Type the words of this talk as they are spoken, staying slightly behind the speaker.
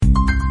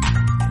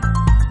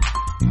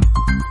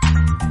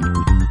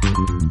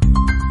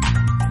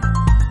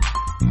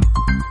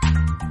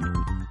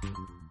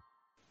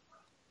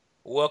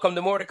welcome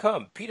to More to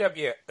Come,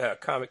 PW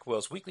Comic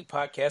World's weekly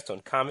podcast on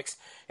comics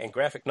and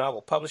graphic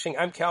novel publishing.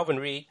 I'm Calvin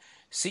Reed,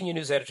 Senior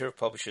News Editor of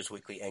Publishers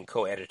Weekly and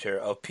co-editor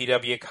of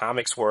PW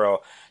Comics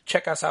World.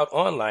 Check us out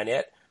online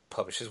at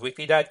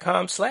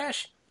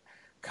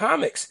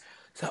publishersweekly.com/comics.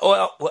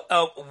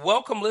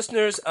 Welcome,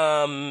 listeners.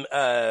 Welcome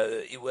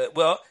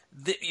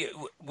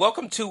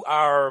to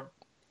our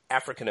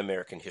African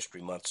American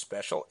History Month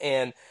special.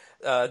 And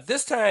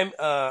this time,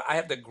 I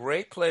have the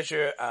great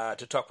pleasure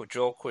to talk with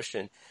Joel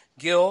Christian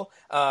Gill.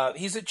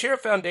 He's the chair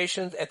of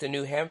foundations at the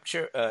New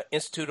Hampshire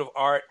Institute of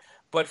Art.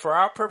 But for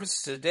our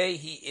purposes today,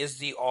 he is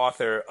the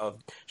author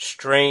of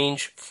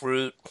Strange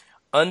Fruit,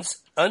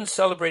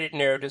 Uncelebrated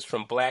Narratives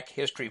from Black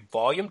History,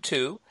 Volume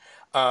 2.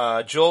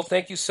 Joel,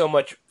 thank you so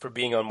much for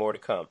being on More to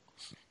Come.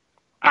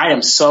 I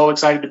am so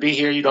excited to be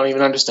here. You don't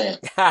even understand.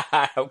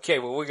 Okay,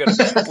 well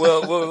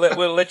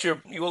we'll let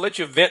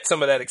you vent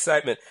some of that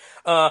excitement.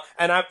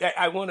 And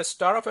I want to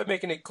start off by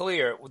making it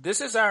clear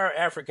this is our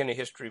African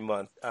History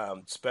Month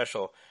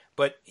special,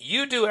 but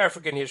you do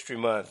African History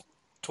Month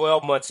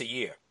 12 months a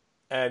year.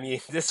 I mean,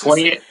 this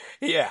 28, is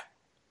yeah.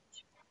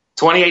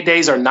 28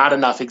 days are not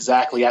enough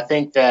exactly. I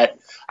think that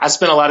I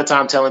spend a lot of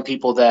time telling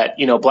people that,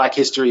 Black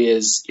history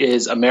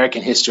is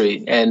American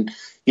history. And,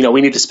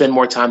 we need to spend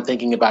more time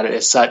thinking about it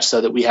as such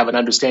so that we have an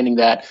understanding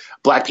that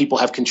Black people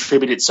have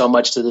contributed so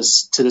much to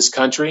this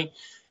country.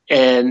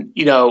 And,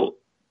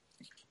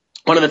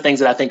 one of the things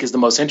that I think is the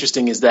most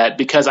interesting is that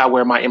because I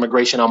wear my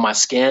immigration on my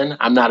skin,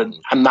 I'm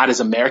not as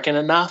American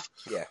enough.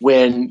 Yeah.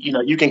 When,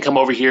 you can come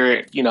over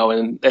here,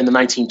 in the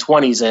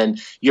 1920s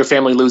and your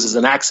family loses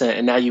an accent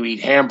and now you eat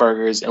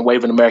hamburgers and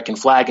wave an American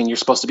flag and you're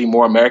supposed to be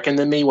more American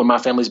than me when my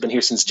family's been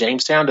here since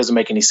Jamestown doesn't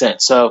make any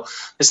sense. So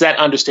it's that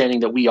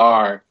understanding that we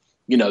are,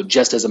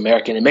 just as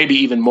American and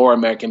maybe even more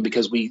American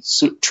because we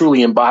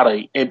truly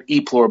embody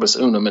e pluribus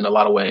unum in a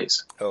lot of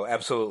ways. Oh,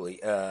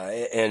 absolutely.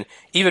 And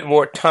even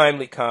more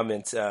timely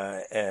comments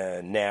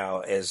now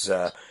as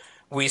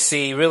we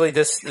see really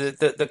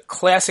the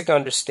classic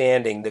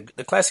understanding,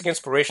 the classic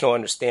inspirational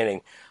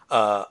understanding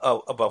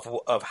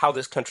of how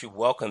this country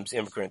welcomes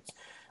immigrants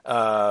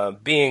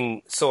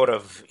being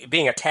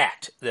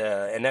attacked.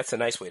 And that's a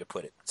nice way to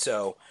put it.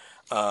 So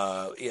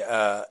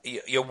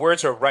your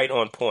words are right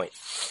on point.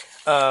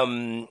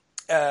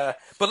 But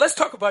let's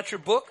talk about your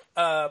book,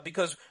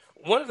 because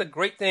one of the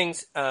great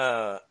things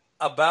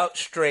about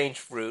Strange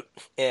Fruit,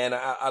 and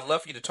I'd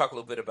love for you to talk a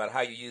little bit about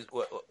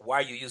why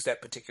you use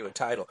that particular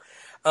title,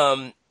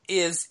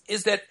 is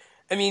that,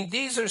 I mean,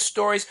 these are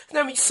stories.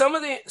 I mean, some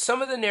of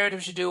the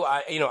narratives you do,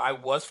 I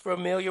was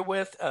familiar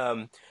with,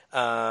 but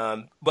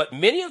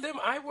many of them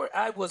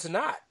I was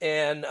not.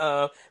 And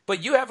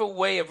but you have a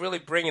way of really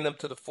bringing them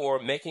to the fore,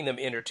 making them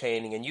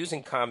entertaining, and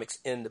using comics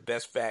in the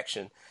best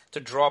fashion to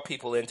draw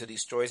people into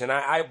these stories. And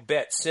I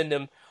bet send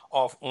them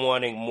off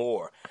wanting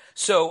more.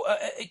 So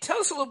tell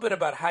us a little bit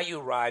about how you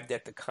arrived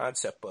at the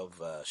concept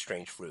of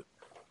Strange Fruit.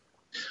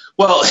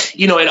 Well,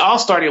 it all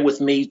started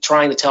with me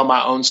trying to tell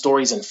my own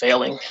stories and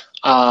failing,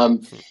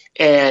 and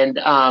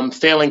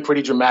failing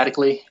pretty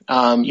dramatically.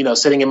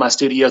 Sitting in my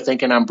studio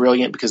thinking I'm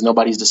brilliant because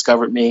nobody's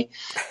discovered me,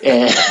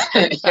 and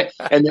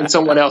and then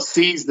someone else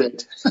sees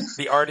that.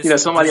 The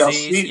artist, somebody else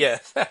sees,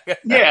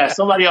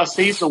 somebody else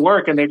sees the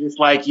work, and they're just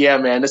like, "Yeah,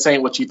 man, this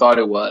ain't what you thought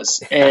it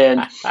was."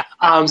 And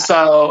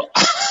so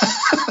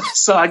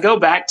I go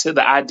back to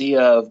the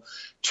idea of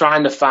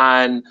trying to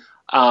find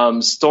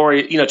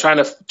story,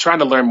 trying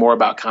to learn more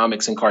about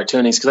comics and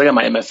cartooning because I got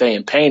my MFA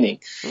in painting.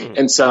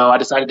 And so I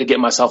decided to get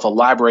myself a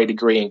library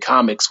degree in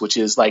comics, which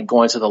is like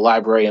going to the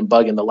library and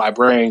bugging the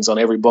librarians on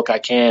every book I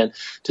can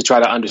to try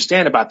to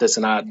understand about this.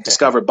 And I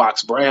discovered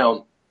Box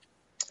Brown.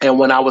 And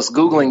when I was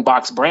Googling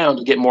Box Brown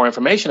to get more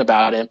information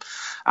about him,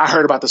 I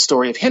heard about the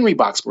story of Henry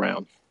Box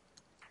Brown.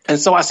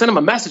 And so I sent him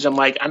a message. I'm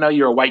like, I know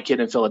you're a white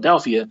kid in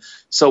Philadelphia,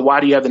 so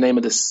why do you have the name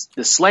of this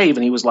slave?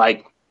 And he was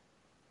like,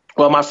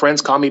 well, my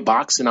friends call me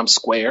Box and I'm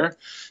square.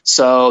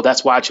 So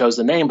that's why I chose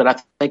the name. But I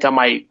think I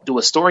might do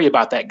a story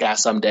about that guy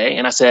someday.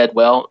 And I said,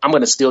 well, I'm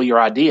going to steal your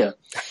idea.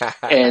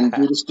 And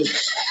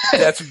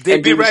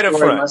they'd be right up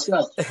front.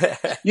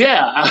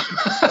 Yeah.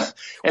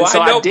 Well,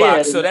 so I know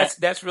Box, so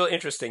that's real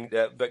interesting.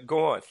 But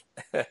go on.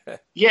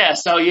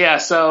 So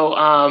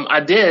I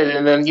did.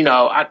 And then,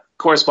 I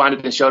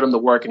corresponded and showed him the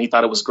work and he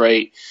thought it was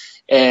great.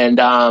 And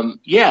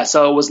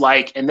so it was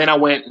like, and then I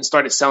went and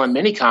started selling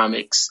mini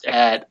comics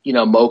at,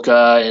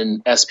 Mocha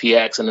and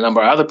SPX and a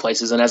number of other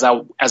places. And as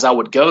I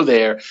would go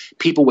there,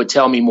 people would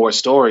tell me more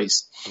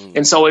stories.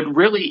 And so it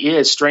really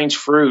is Strange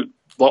Fruit,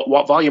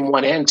 volume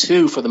 1 and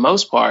 2 for the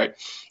most part,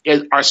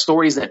 are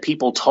stories that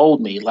people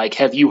told me, like,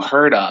 have you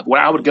heard of? Where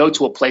I would go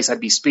to a place, I'd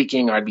be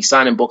speaking or I'd be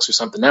signing books or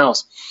something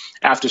else.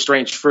 After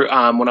Strange Fruit,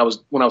 when I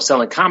was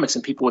selling comics,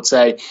 and people would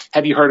say,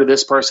 have you heard of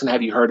this person?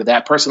 Have you heard of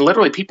that person?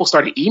 Literally, people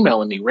started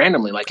emailing me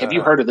randomly, like, have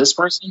you heard of this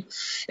person?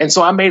 And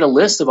so I made a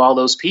list of all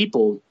those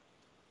people.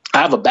 I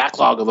have a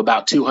backlog of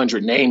about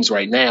 200 names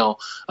right now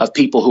of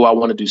people who I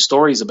want to do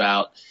stories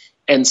about.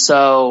 And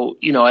so,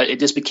 it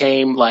just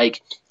became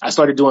like I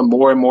started doing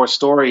more and more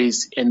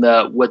stories in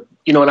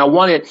and I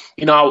wanted,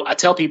 I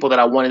tell people that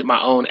I wanted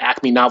my own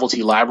Acme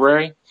novelty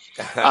library.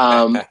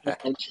 And,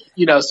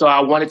 so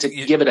I wanted to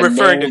give it a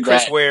referring name to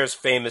Chris that, Ware's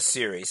famous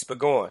series, but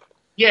go on.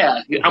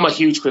 Yeah, I'm a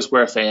huge Chris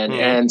Ware fan.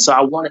 And so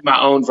I wanted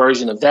my own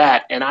version of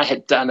that. And I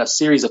had done a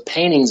series of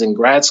paintings in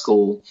grad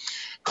school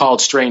called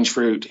Strange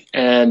Fruit.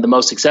 And the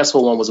most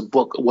successful one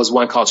was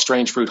one called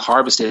Strange Fruit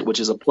Harvested, which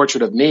is a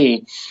portrait of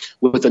me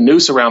with a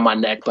noose around my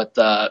neck, but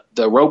the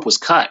rope was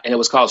cut, and it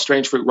was called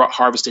Strange Fruit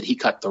Harvested. He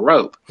cut the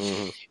rope.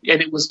 And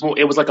it was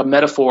like a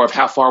metaphor of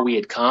how far we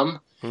had come,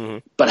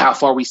 but how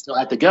far we still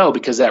had to go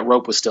because that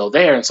rope was still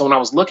there. And so when I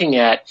was looking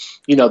at,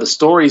 the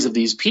stories of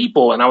these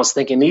people, and I was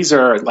thinking these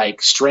are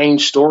like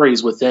strange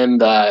stories within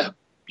the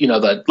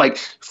like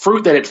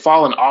fruit that had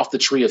fallen off the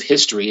tree of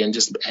history and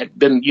just had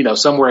been,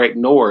 somewhere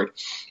ignored.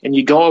 And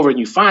you go over and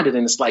you find it,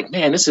 and it's like,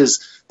 man, this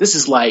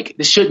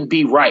shouldn't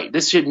be right.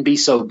 This shouldn't be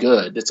so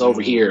good. That's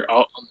over here,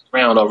 on the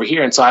ground over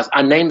here. And so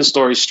I named the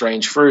story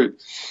Strange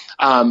Fruit,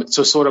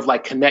 to sort of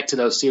like connect to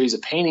those series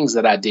of paintings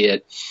that I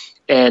did.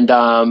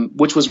 And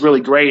which was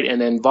really great.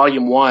 And then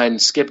volume 1,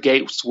 Skip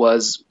Gates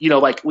was,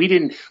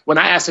 when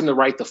I asked him to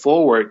write the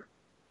foreword,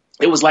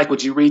 it was like,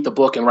 would you read the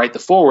book and write the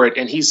foreword?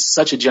 And he's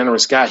such a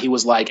generous guy. He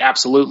was like,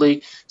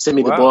 absolutely, send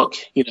me the book,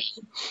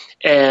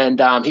 And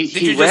he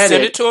Did you read just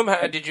send it to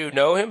him? Did you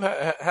know him?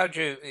 How'd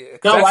you?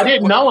 No, I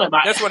didn't know him.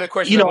 That's one of the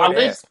questions I wanted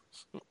to ask.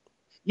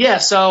 Yeah,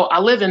 so I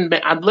live in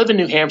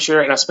New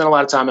Hampshire, and I spent a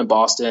lot of time in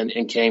Boston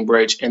and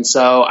Cambridge. And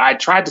so I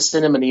tried to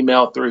send him an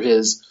email through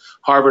his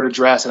Harvard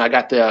address, and I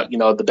got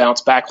the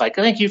bounce back like,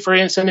 thank you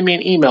for sending me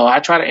an email. I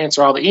try to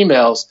answer all the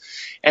emails,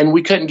 and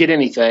we couldn't get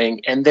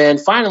anything. And then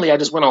finally I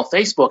just went on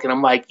Facebook, and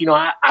I'm like,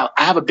 I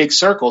have a big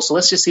circle, so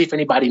let's just see if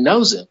anybody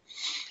knows him.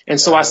 And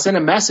so I sent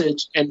a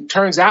message, and it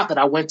turns out that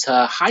I went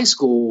to high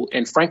school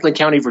in Franklin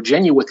County,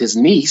 Virginia with his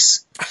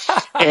niece.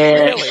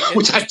 And really?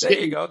 Which There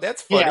you go.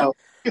 That's funny.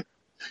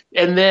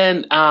 And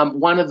then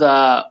one of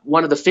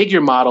the figure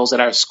models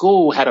at our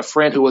school had a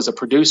friend who was a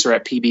producer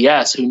at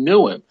PBS who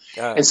knew him.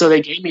 And so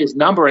they gave me his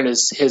number and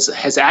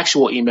his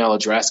actual email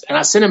address. And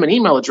I sent him an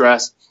email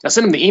address. I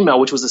sent him the email,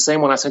 which was the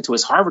same one I sent to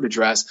his Harvard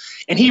address.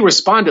 And he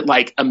responded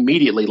like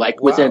immediately,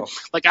 like within,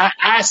 like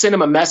I sent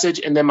him a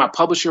message, and then my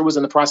publisher was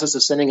in the process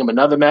of sending him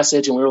another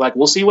message. And we were like,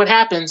 we'll see what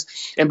happens.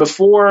 And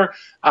before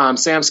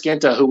Sam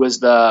Skinta, who was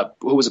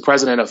the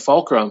president of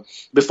Fulcrum,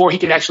 before he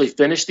could actually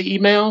finish the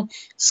email,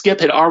 Skip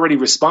had already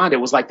responded.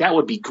 Was like, that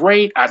would be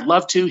great. I'd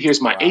love to.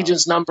 Here's my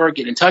agent's number.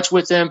 Get in touch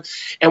with him.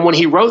 And when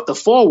he wrote the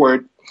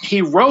foreword,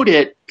 he wrote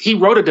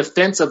a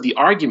defense of the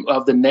argument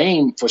of the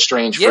name for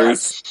Strange Fruit.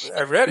 Yes,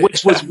 I read it.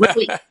 Which was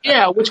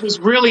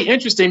really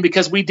interesting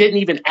because we didn't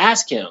even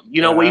ask him.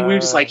 We were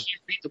just like, here,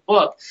 read the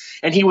book.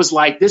 And he was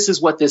like, this is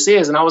what this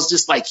is. And I was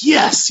just like,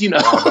 yes,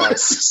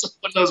 it's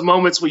one of those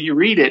moments where you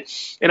read it.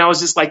 And I was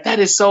just like, that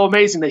is so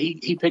amazing that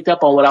he picked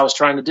up on what I was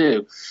trying to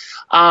do.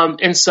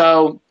 And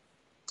so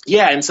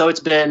it's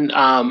been,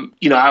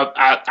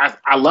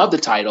 I love the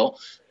title.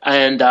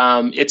 And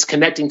it's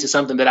connecting to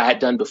something that I had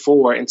done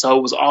before. And so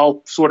it was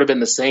all sort of in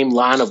the same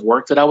line of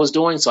work that I was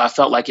doing. So I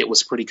felt like it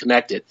was pretty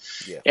connected.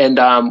 Yeah. And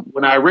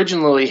when I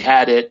originally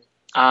had it,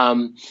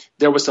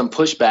 there was some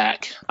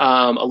pushback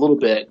a little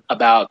bit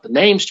about the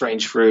name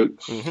Strange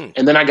Fruit.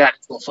 And then I got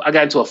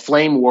into a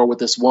flame war with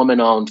this woman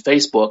on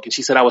Facebook. And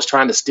she said I was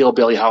trying to steal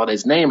Billie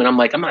Holiday's name. And I'm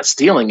like, I'm not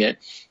stealing it.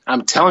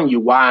 I'm telling you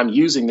why I'm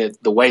using it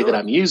the way that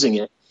I'm using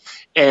it.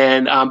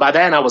 And by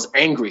then I was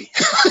angry.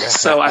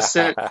 So I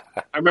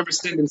remember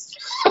sending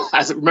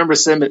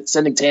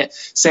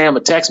Sam a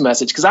text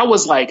message because I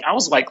was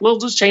like, well,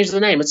 just change the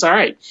name. It's all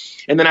right.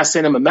 And then I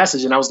sent him a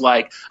message, and I was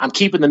like, I'm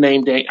keeping the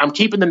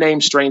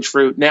name Strange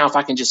Fruit. Now, if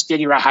I can just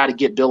figure out how to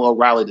get Bill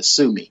O'Reilly to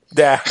sue me.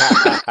 There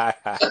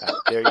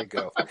you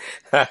go.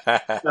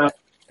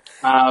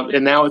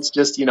 And now it's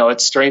just,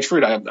 it's Strange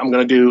Fruit. I'm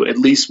going to do at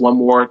least 2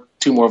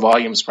 more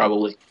volumes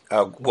probably.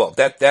 Well,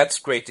 that's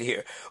great to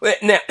hear.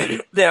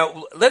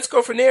 Now let's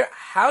go from there.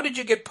 How did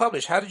you get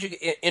published? How did you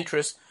get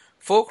interest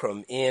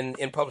Fulcrum in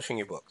publishing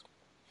your books?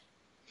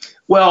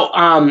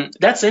 Well,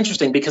 that's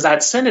interesting because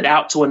I'd sent it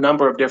out to a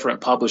number of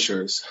different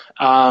publishers.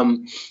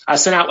 I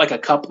sent out like a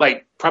couple,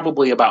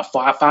 probably about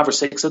five or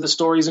six of the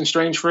stories in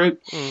Strange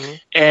Fruit,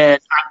 and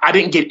I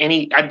didn't get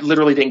any. I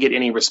literally didn't get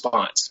any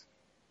response.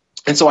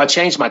 And so I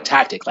changed my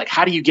tactic. Like,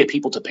 how do you get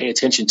people to pay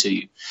attention to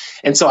you?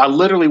 And so I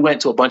literally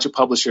went to a bunch of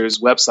publishers'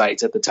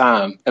 websites at the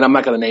time, and I'm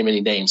not going to name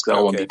any names because I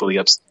don't want people to be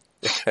upset.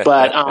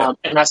 But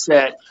and I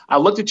said, I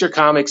looked at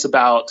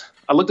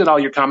all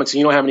your comics, and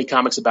you don't have any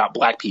comics about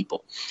Black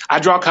people. I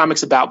draw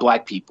comics about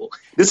Black people.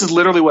 This is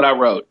literally what I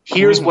wrote.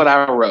 Here's what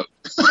I wrote.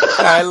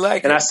 I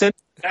like it. And I sent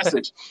a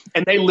message,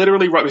 and they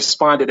literally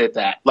responded at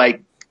that.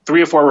 Like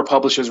 3 or 4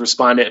 publishers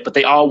responded, but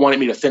they all wanted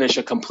me to finish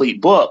a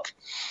complete book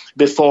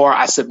before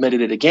I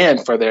submitted it again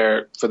for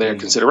their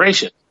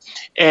consideration.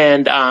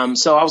 And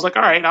so I was like,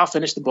 all right, I'll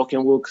finish the book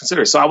and we'll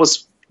consider it. So I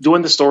was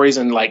doing the stories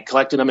and like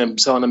collecting them and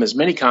selling them as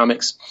mini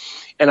comics.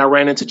 And I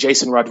ran into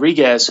Jason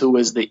Rodriguez, who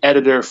was the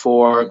editor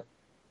for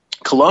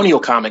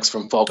Colonial Comics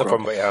from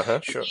Fulcrum.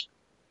 Sure.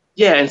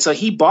 Yeah, and so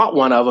he bought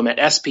one of them at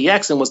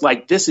SPX and was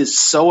like, "This is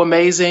so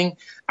amazing.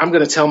 I'm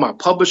going to tell my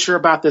publisher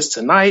about this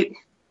tonight.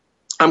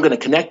 I'm going to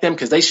connect them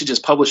because they should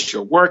just publish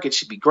your work. It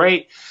should be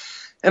great."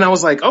 And I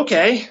was like,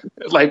 okay,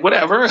 like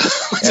whatever,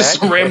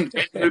 just ran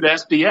through the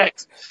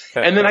SPX.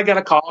 And then I got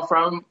a call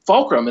from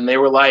Fulcrum and they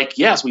were like,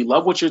 yes, we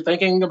love what you're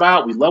thinking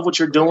about. We love what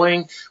you're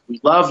doing.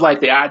 We love like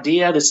the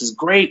idea. This is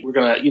great. We're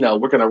going to,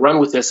 we're going to run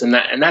with this. And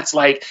that's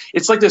like,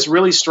 it's like this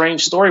really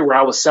strange story where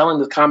I was selling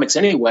the comics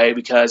anyway,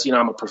 because,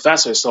 I'm a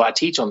professor. So I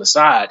teach on the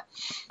side,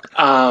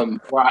 or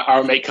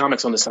I make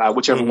comics on the side,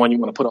 whichever one you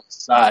want to put on the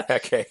side.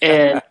 Okay.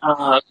 And,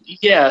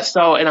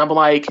 so, and I'm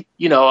like,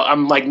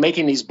 I'm like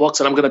making these books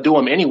and I'm going to do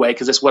them anyway,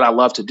 because it's what I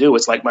love to do.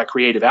 It's like my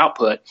creative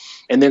output.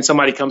 And then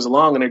somebody comes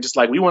along and they're just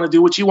like, we want to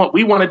do what you want.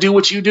 We want to do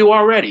what you do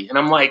already. And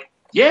I'm like,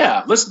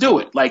 yeah, let's do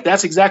it. Like,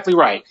 that's exactly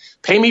right.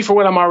 Pay me for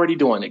what I'm already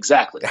doing.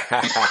 Exactly.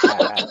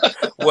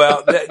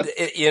 Well,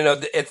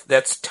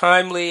 that's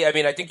timely. I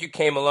mean, I think you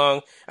came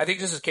along. I think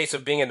this is a case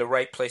of being in the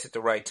right place at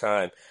the right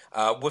time,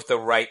 with the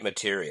right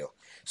material.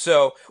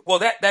 So, well,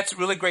 that's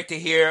really great to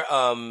hear.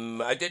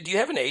 Do you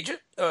have an agent?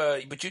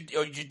 But you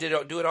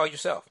did do it all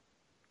yourself?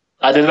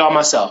 I did it all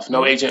myself.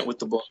 No agent with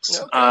the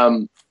books.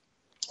 Okay.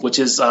 Which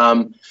is,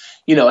 and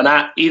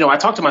I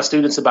talk to my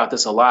students about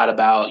this a lot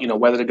about,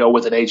 whether to go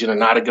with an agent or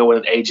not to go with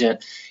an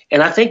agent.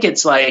 And I think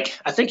it's like,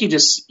 you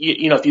just,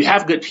 if you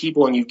have good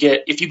people and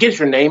if you get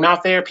your name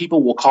out there,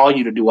 people will call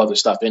you to do other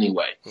stuff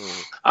anyway.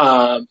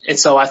 And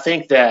so I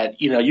think that,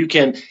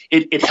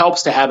 it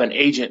helps to have an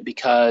agent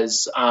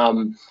because,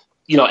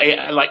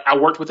 I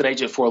worked with an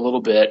agent for a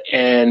little bit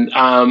and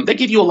they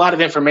give you a lot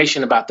of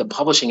information about the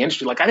publishing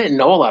industry. Like I didn't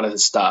know a lot of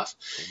this stuff.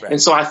 Right.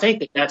 And so I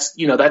think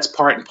that's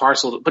part and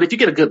parcel. But if you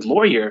get a good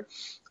lawyer,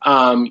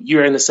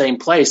 you're in the same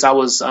place. I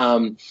was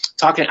I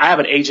have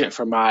an agent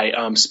for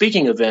my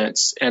speaking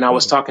events and I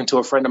was talking to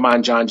a friend of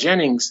mine, John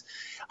Jennings,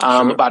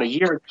 about a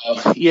year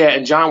ago. Yeah.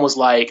 And John was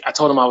like, I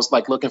told him I was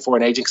like looking for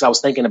an agent because I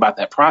was thinking about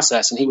that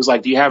process. And he was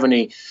like, do you have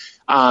any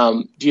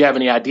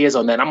ideas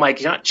on that? I'm like,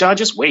 John,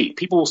 just wait.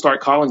 People will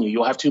start calling you.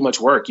 You'll have too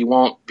much work. You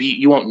won't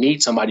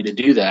need somebody to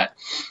do that.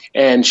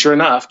 And sure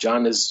enough,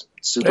 John is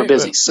super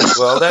busy.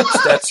 Well,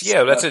 that's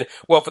it.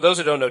 Well, for those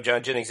who don't know,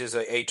 John Jennings is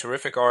a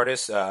terrific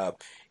artist.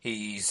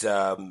 He's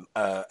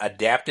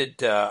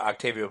adapted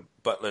Octavia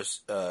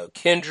Butler's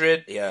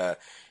Kindred.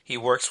 He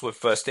works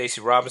with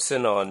Stacey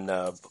Robinson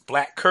on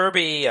Black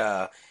Kirby,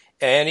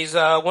 and he's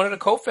one of the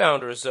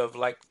co-founders of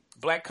like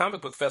Black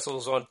comic book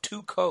festivals on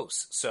two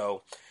coasts.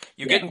 So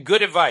you're getting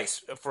good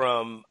advice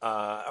from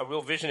a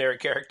real visionary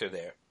character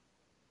there.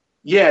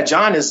 Yeah,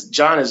 John is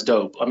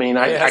dope. I mean,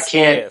 I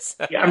can't.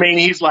 I mean,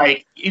 he's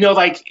like,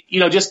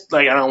 just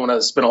like I don't want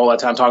to spend a whole lot of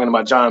time talking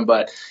about John,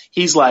 but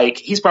he's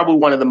probably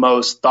one of the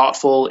most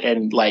thoughtful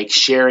and like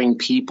sharing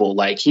people.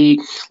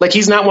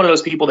 He's not one of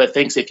those people that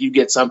thinks if you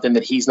get something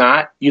that he's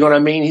not. You know what I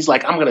mean? He's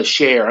like, I'm going to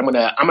share. I'm going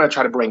to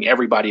try to bring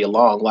everybody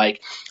along.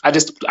 Like I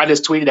just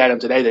tweeted at him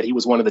today that he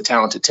was one of the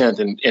talented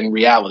 10th in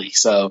reality.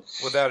 So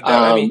without a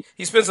doubt, I mean,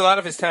 he spends a lot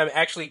of his time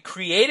actually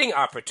creating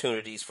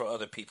opportunities for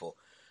other people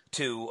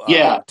to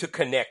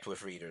connect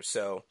with readers.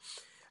 So,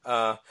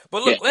 but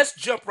look, let's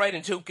jump right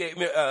into.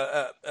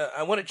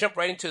 I want to jump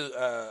right into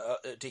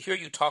to hear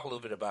you talk a little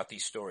bit about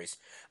these stories.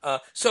 I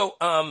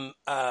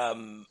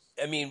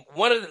mean,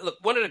 one of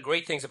the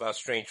great things about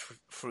Strange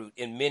Fruit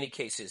in many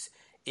cases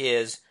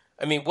is,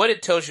 I mean, what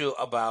it tells you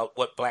about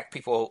what Black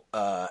people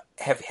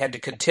have had to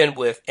contend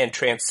with and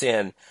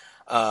transcend.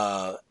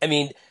 I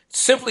mean,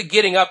 simply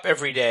getting up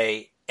every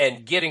day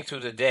and getting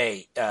through the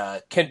day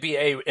can be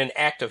an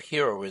act of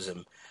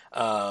heroism.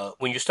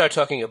 When you start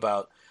talking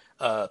about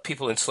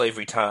people in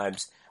slavery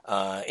times,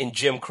 in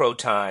Jim Crow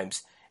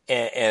times,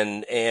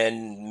 and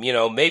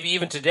maybe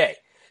even today.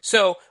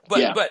 So,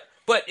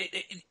 but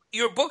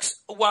your books,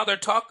 while they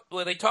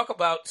talk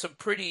about some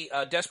pretty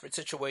desperate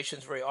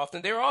situations very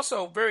often, they're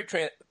also very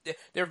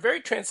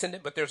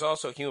transcendent. But there's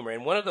also humor,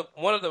 and one of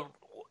the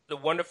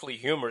wonderfully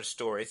humorous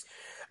stories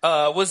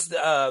was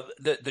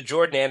the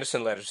Jordan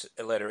Anderson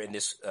letter in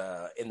this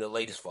in the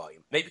latest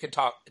volume. Maybe you can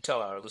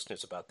tell our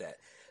listeners about that.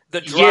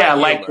 It's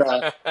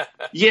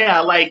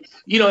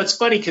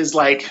funny because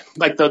like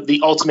the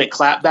ultimate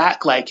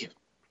clapback, like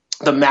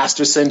the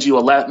master sends you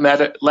a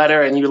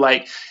letter and you're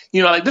like,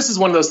 this is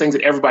one of those things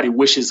that everybody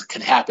wishes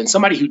could happen.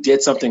 Somebody who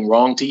did something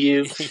wrong to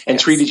you and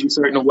treated you a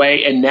certain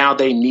way and now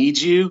they need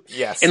you.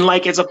 Yes. And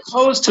like, as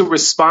opposed to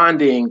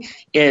responding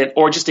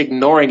or just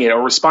ignoring it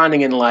or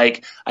responding in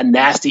like a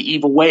nasty,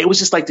 evil way, it was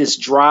just like this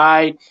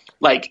dry,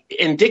 like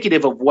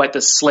indicative of what the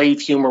slave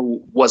humor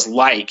was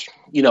like,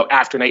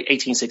 after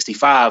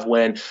 1865,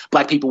 when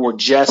Black people were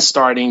just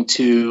starting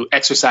to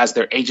exercise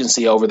their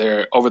agency over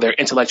their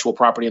intellectual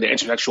property and their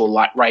intellectual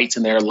rights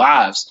in their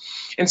lives.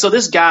 And so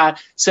this guy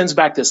sends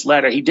back this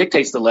letter. He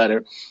dictates the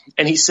letter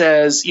and he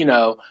says,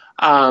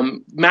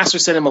 Master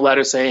sent him a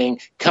letter saying,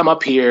 come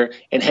up here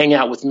and hang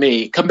out with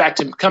me. Come back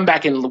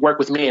and work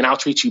with me and I'll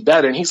treat you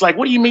better. And he's like,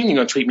 what do you mean you're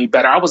going to treat me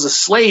better? I was a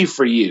slave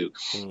for you.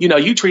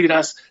 You treated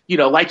us,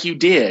 like you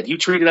did. You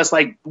treated us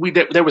like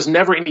there was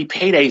never any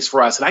paydays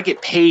for us. And I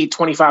get paid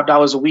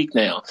 $25 a week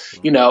now,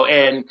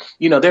 and,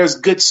 there's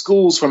good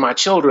schools for my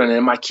children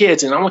and my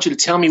kids. And I want you to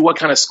tell me what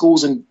kind of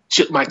schools and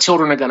my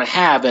children are going to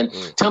have. And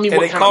tell me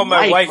what kind of life. They call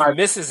my wife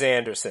Mrs.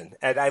 Anderson.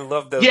 And I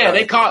love those. Yeah,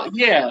 they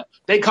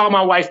call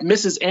my wife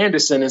Mrs.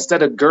 Anderson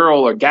instead of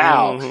girl or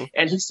gal. Mm-hmm.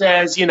 And he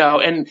says,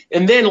 and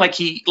then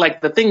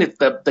the thing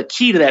that the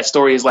key to that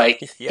story is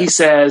yes. He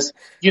says,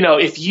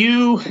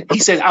 he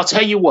says, I'll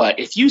tell you what,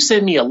 if you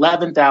send me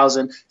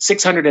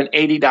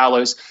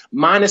 $11,680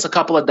 minus a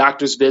couple of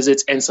doctor's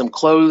visits and some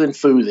clothes and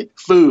food,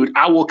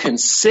 I will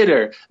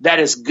consider that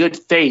as good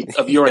faith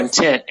of your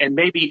intent and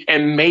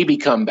maybe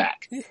come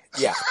back.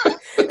 Yeah.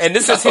 And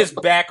this is his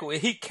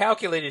he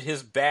calculated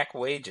his back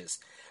wages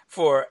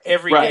for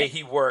every day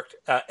he worked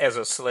as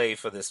a slave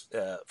for this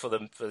for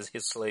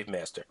his slave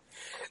master.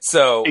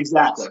 So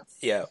exactly,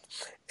 yeah.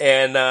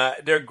 And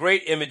there are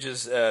great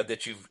images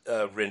that you've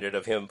rendered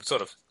of him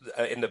sort of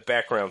in the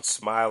background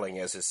smiling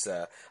as his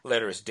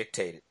letter is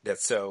dictated.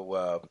 That's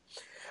so.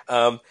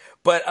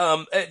 But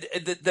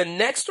the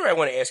next story I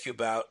want to ask you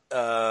about,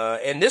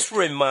 and this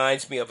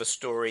reminds me of a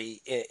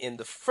story in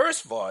the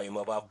first volume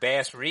about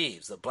Bass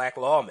Reeves, the black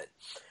lawman.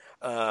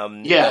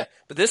 But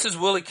this is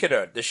Willie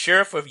Kennard, the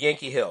sheriff of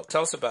Yankee Hill.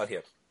 Tell us about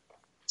him.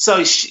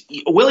 So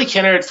Willie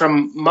Kennard,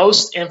 from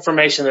most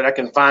information that I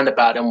can find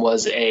about him,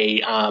 was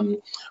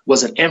an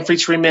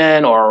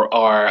infantryman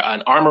or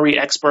an armory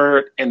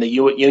expert in the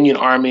Union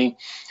Army.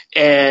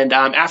 And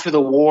after the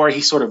war,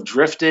 he sort of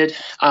drifted,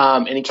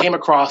 and he came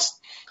across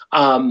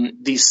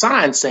these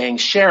signs saying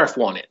 "Sheriff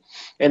Wanted,"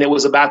 and it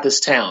was about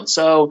this town.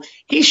 So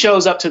he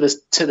shows up to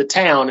the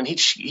town, and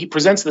he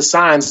presents the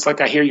signs. It's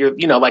like, I hear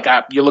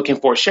you're looking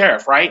for a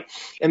sheriff, right?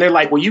 And they're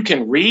like, "Well, you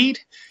can read."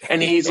 And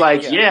he's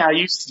like, yeah,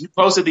 you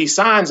posted these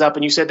signs up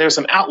and you said there's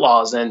some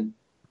outlaws. And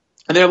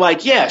they're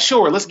like, yeah,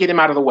 sure, let's get him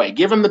out of the way.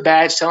 Give him the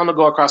badge, tell him to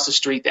go across the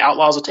street. The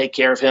outlaws will take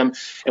care of him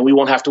and we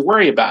won't have to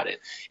worry about it.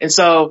 And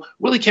so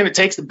Willie Kennard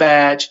takes the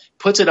badge,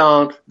 puts it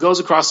on,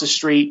 goes across the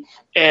street,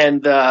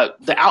 and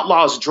the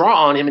outlaws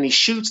draw on him and he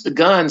shoots the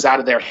guns out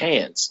of their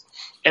hands.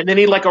 And then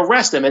he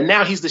arrests him. And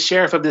now he's the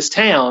sheriff of this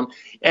town.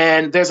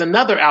 And there's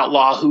another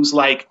outlaw who's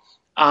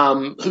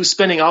who's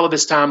spending all of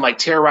his time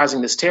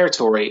terrorizing this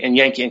territory in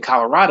Yankee and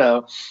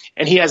Colorado,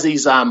 and he has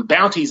these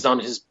bounties on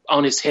his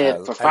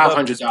head for $500. I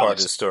love this part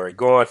of the story.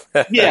 Go on.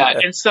 Yeah,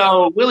 and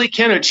so Willie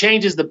Kennard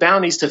changes the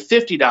bounties to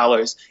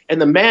 $50, and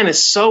the man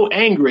is so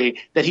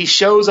angry that he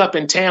shows up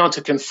in town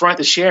to confront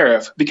the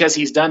sheriff because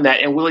he's done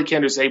that, and Willie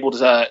Kennard is able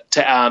to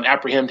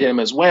apprehend him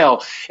as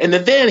well. And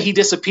then he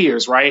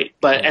disappears, right?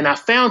 And I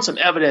found some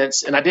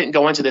evidence, and I didn't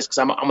go into this because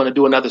I'm going to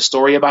do another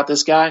story about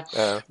this guy.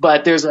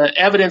 But there's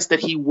evidence that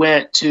he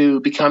went to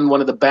become one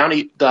of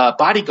the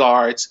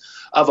bodyguards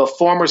of a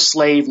former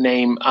slave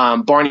named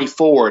Barney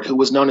Ford, who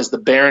was known as the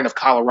Baron of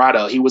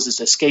Colorado. He was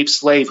this escaped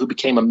slave who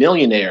became a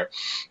millionaire.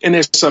 And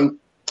there's some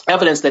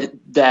evidence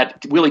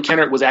that Willie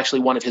Kennard was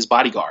actually one of his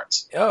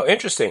bodyguards. Oh,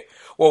 interesting.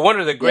 Well, one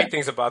of the great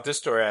things about this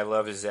story I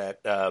love is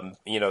that,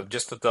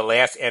 just the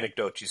last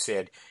anecdote you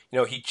said,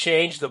 he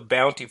changed the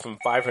bounty from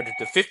 $500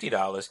 to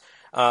 $50.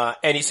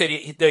 And he said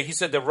he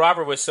said the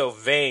robber was so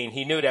vain,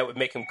 he knew that would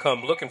make him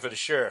come looking for the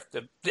sheriff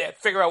to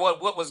figure out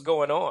what was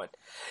going on.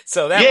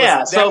 So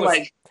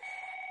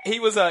he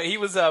was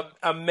a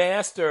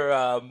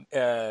master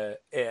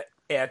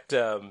at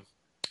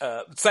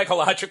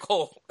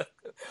psychological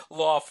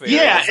lawfare.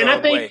 Yeah, and I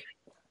think,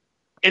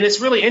 and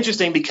it's really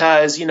interesting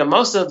because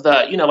most of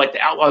the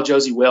the Outlaw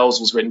Josie Wells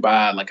was written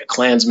by a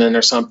Klansman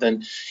or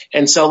something,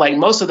 and so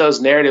most of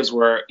those narratives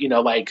were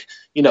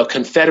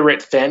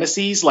Confederate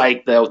fantasies,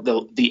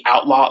 the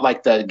outlaw,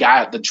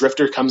 the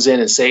drifter comes in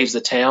and saves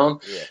the town,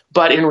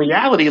 but in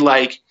reality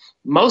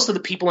most of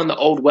the people in the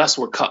Old West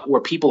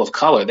were people of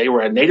color. They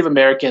were a Native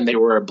American, they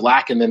were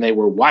black, and then they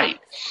were white.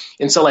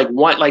 And so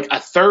a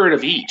third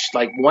of each,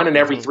 one in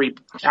every three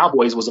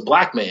cowboys was a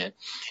black man.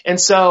 And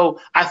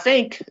so I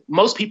think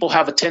most people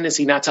have a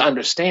tendency not to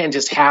understand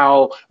just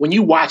how, when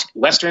you watch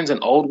Westerns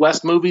and Old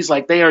West movies,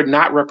 they are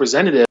not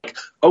representative.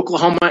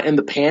 Oklahoma and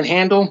the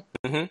Panhandle,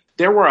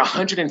 there were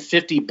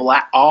 150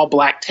 all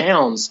black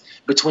towns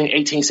between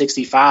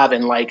 1865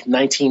 and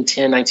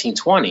 1910,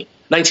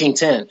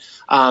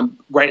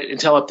 right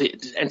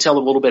until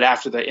a little bit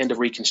after the end of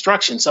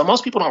Reconstruction. So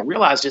most people don't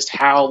realize just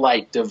how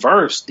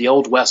diverse the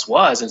Old West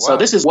was. And so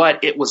this is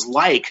what it was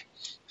like,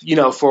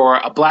 for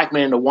a black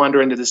man to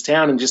wander into this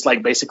town and just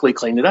basically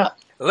clean it up.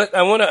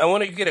 I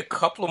want to get a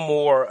couple of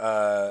more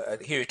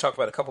here. You talk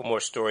about a couple more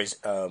stories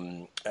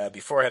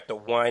before I have to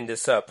wind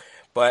this up.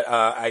 But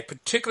I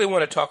particularly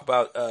want to talk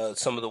about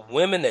some of the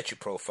women that you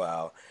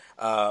profile.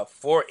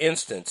 For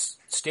instance,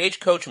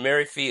 Stagecoach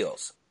Mary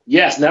Fields.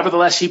 Yes,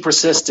 nevertheless, she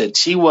persisted.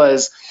 She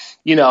was,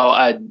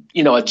 a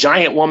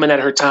giant woman at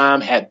her time,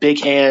 had big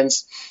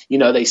hands.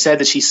 They said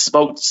that she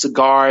smoked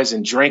cigars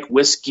and drank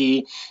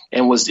whiskey,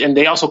 and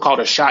they also called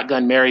her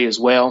Shotgun Mary as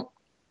well.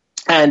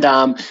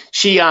 And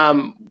she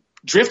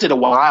drifted a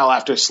while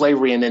after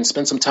slavery, and then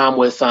spent some time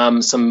with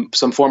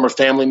some former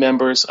family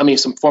members.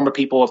 Some former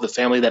people of the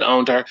family that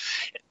owned her.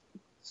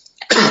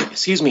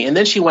 Excuse me. And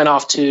then she went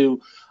off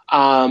to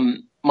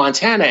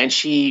Montana, and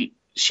she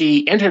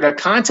entered a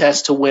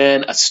contest to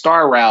win a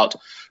star route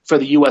for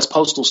the U.S.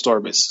 Postal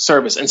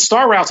Service. And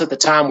star routes at the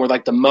time were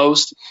like the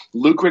most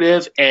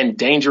lucrative and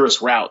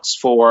dangerous routes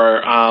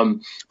for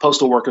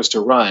postal workers to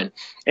run.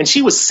 And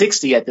she was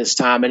 60 at this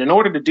time. And in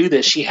order to do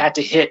this, she had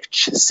to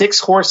hitch 6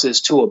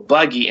 horses to a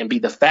buggy and be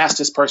the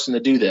fastest person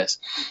to do this.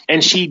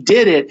 And she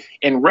did it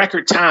in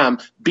record time,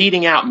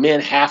 beating out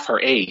men half her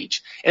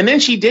age. And then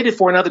she did it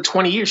for another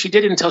 20 years. She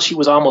did it until she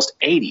was almost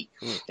 80.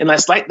 And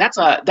that's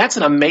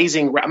an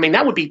amazing, I mean,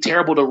 that would be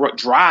terrible to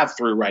drive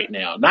through right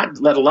now, not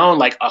let alone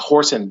like a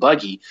horse and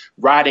buggy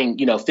riding,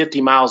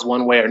 50 miles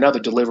one way or another,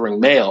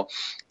 delivering mail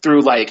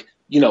through like,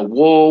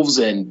 wolves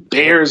and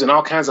bears and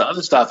all kinds of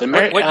other stuff. And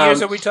what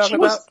years are we talking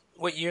about?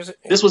 What years?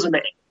 This was in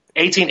the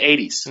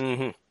 1880s.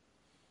 Mm-hmm.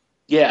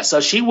 Yeah, so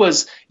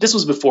this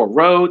was before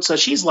roads. So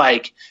she's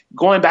like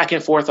going back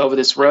and forth over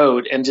this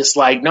road and just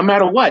like, no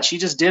matter what, she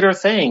just did her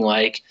thing.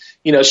 Like,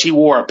 she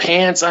wore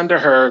pants under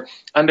her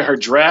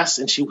dress,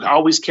 and she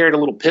always carried a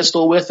little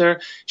pistol with her.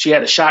 She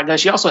had a shotgun.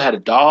 She also had a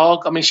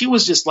dog. I mean, she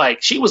was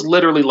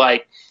literally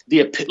like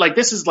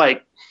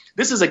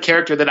this is a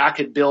character that I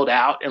could build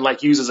out and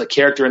like use as a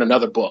character in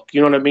another book.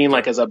 You know what I mean?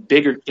 Like as a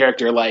bigger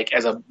character, like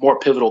as a more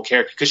pivotal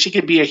character, because she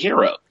could be a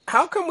hero.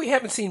 How come we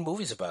haven't seen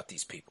movies about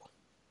these people?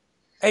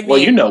 I mean, well,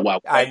 you know why.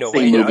 I know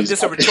why. This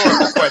is a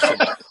rhetorical question.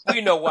 We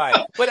know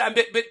why. But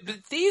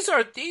these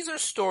are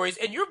stories,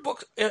 and your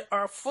books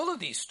are full of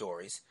these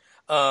stories.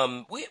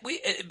 I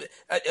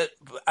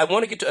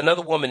want to get to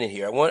another woman in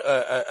here.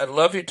 I'd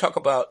love you to talk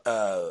about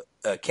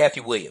Kathy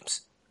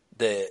Williams.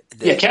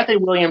 Kathy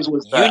Williams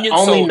was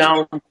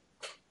the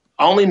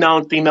only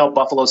known female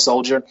Buffalo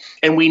Soldier.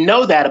 And we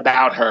know that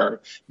about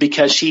her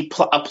because she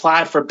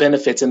applied for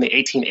benefits in the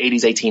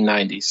 1880s,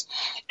 1890s.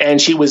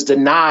 And she was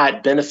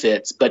denied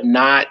benefits, but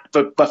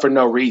for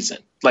no reason.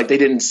 Like they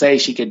didn't say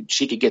she could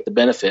get the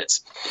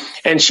benefits.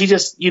 And she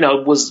just,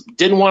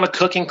 didn't want to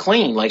cook and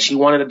clean. Like she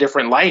wanted a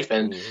different life,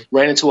 and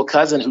ran into a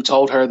cousin who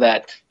told her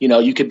that,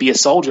 you could be a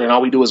soldier and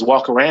all we do is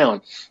walk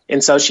around.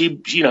 And so she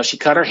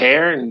cut her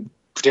hair and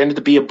pretended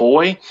to be a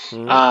boy,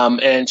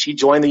 and she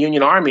joined the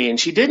Union Army, and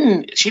she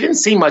didn't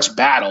see much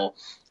battle,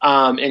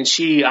 and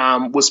she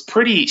was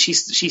pretty.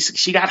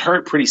 She got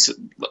hurt pretty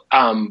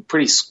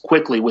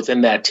quickly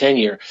within that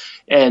tenure,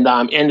 and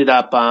ended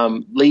up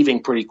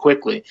leaving pretty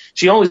quickly.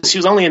 She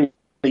was only in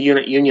the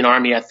Union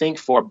Army, I think,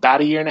 for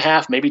about a year and a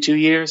half, maybe 2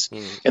 years,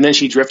 and then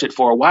she drifted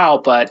for a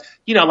while. But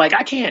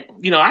I can't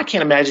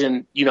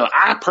imagine.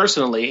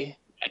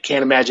 I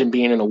can't imagine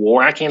being in a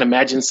war. I can't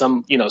imagine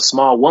some,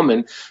 small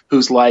woman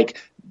who's like,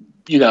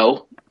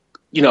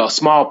 a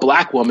small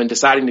black woman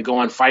deciding to go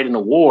on fight in a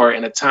war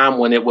in a time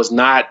when it was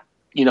not,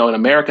 in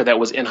America, that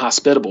was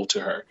inhospitable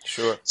to her.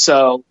 Sure.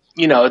 So,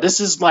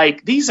 this is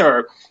like, these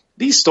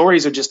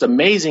stories are just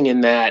amazing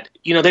in that,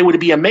 they would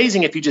be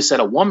amazing if you just said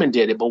a woman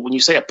did it. But when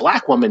you say a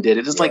black woman did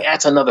it, it's like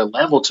adds another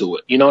level to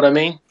it. You know what I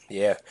mean?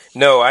 Yeah.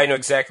 No, I know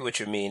exactly what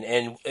you mean.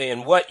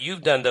 And what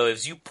you've done, though,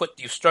 is you've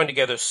strung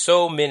together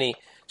so many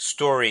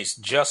stories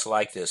just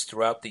like this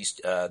throughout these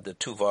the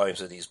 2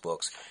 volumes of these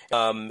books.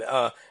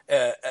 I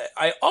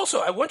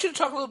want you to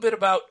talk a little bit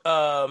about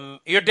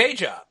your day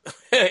job,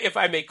 if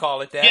I may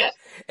call it that,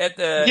 at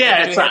the New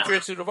Hampshire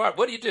Institute of Art.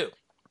 What do you do?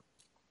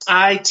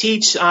 I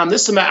teach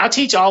this semester. I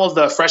teach all of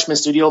the freshman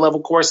studio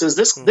level courses.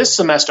 This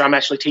semester, I'm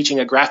actually teaching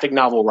a graphic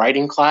novel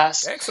writing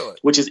class. Excellent.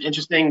 Which is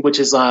interesting. Which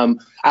is I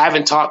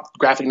haven't taught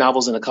graphic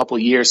novels in a couple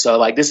of years, so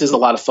like this is a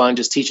lot of fun.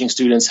 Just teaching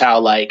students how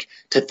like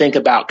to think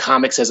about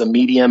comics as a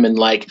medium, and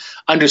like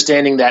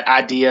understanding that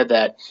idea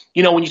that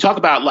when you talk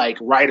about like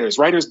writers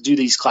do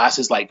these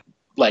classes like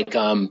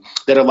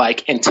that are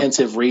like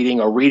intensive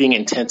reading or reading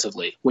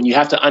intensively, when you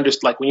have to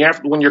understand, like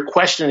when you're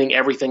questioning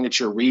everything that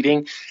you're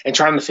reading and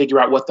trying to figure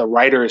out what the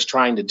writer is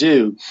trying to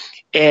do.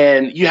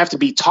 And you have to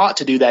be taught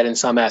to do that in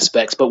some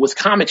aspects. But with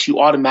comics, you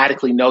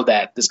automatically know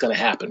that that's going to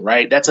happen,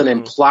 right? That's an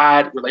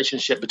implied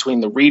relationship between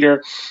the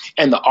reader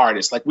and the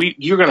artist. Like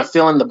you're going to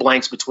fill in the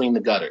blanks between the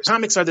gutters.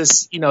 Comics are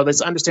this,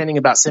 this understanding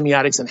about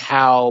semiotics and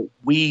how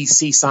we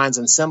see signs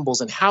and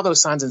symbols and how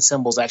those signs and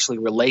symbols actually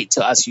relate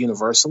to us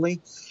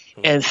universally.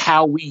 And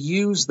how we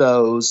use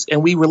those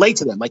and we relate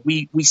to them. Like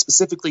we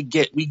specifically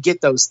get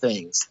those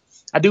things.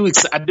 I do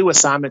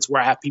assignments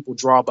where I have people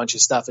draw a bunch of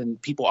stuff, and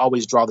people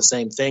always draw the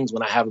same things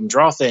when I have them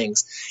draw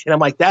things. And I'm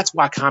like, that's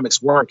why comics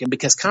work. And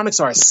because comics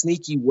are a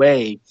sneaky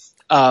way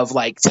of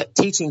like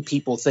teaching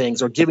people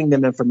things or giving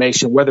them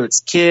information, whether it's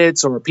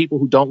kids or people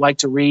who don't like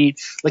to read.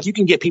 Like you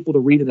can get people to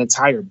read an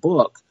entire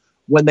book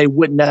when they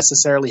wouldn't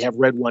necessarily have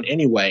read one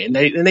anyway. And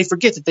they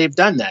forget that they've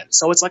done that.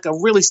 So it's like a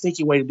really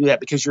sneaky way to do that,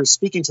 because you're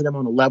speaking to them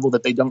on a level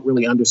that they don't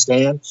really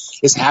understand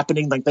is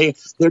happening. Like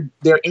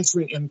they're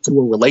entering into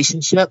a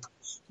relationship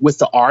with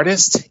the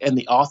artist and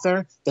the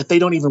author that they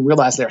don't even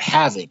realize they're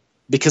having,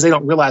 because they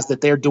don't realize that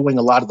they're doing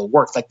a lot of the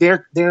work. Like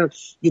they're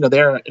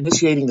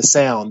initiating the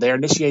sound, they're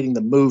initiating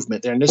the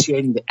movement, they're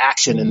initiating the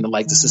action and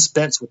the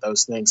suspense with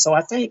those things. So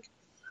I think,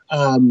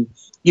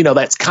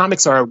 that's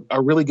comics are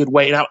a really good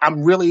way. And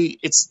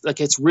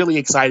it's really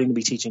exciting to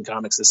be teaching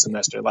comics this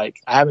semester. Like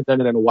I haven't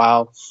done it in a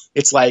while.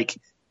 It's like,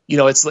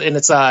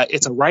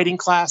 it's a writing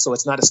class, so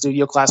it's not a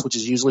studio class, which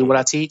is usually what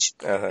I teach.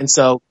 And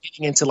so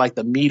getting into like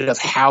the meat of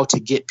how to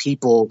get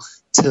people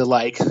to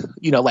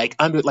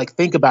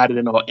think about it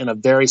in a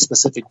very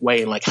specific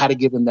way, and like how to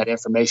give them that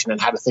information and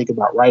how to think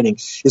about writing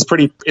is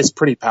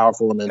pretty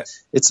powerful. And then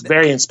it's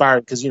very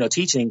inspiring because,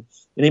 teaching,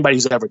 anybody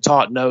who's ever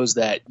taught knows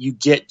that you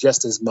get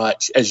just as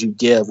much as you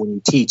give when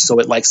you teach. So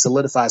it like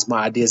solidifies my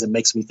ideas and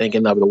makes me think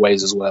in other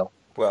ways as well.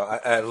 Well,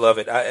 I love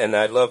it.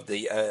 I love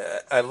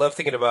I love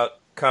thinking about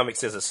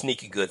comics as a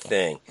sneaky good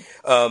thing.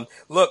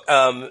 Look,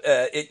 to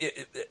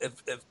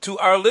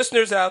our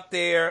listeners out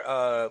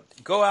there,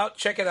 go out,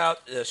 check it out.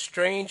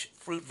 Strange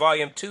Fruit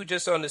Volume 2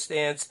 just on the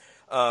stands.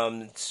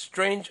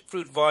 Strange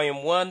Fruit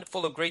Volume 1,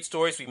 full of great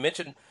stories. We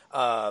mentioned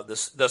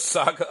the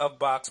saga of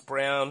Box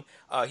Brown.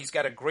 He's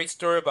got a great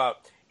story about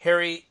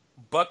Harry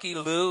Bucky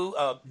Lou,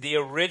 the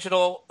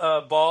original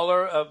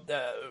baller of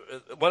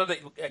one of the.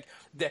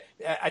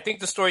 I think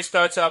the story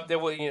starts out there.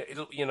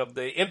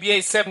 The NBA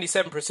is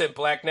 77%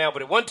 black now,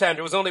 but at one time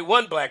there was only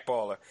one black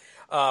baller.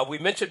 We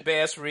mentioned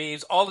Bass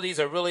Reeves. All of these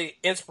are really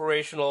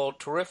inspirational,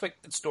 terrific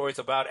stories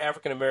about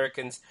African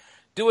Americans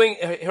doing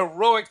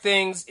heroic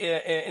things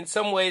in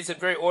some ways, in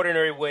very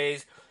ordinary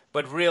ways,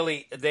 but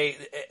really they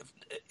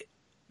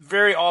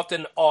very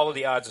often all of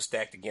the odds are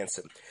stacked against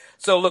them.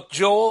 So look,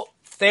 Joel,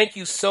 thank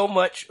you so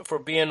much for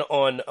being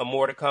on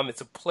More to Come.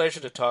 It's a pleasure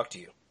to talk to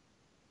you.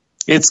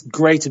 It's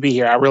great to be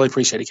here. I really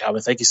appreciate it,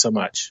 Calvin. Thank you so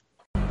much.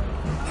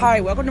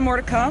 Hi, welcome to More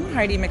to Come.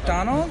 Heidi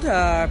McDonald,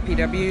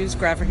 PW's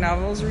graphic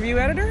novels review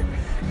editor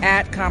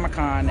at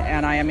Comic-Con.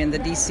 And I am in the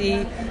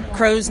DC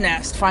Crow's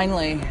Nest.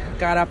 Finally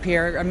got up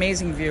here.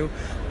 Amazing view.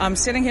 I'm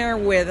sitting here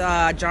with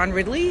John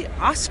Ridley,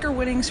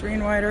 Oscar-winning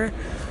screenwriter,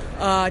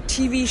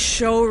 TV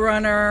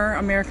showrunner,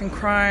 American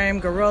Crime,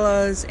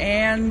 Gorillas,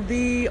 and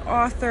the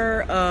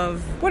author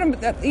of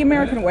The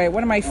American Way,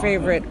 one of my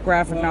favorite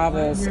graphic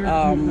novels.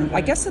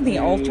 I guess in the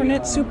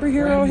alternate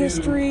superhero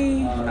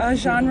history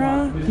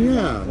genre.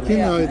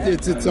 Yeah,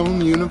 it's its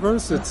own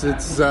universe. It's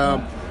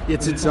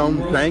its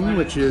own thing,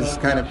 which is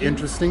kind of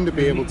interesting to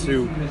be able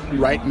to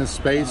write in a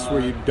space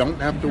where you don't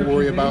have to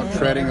worry about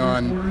treading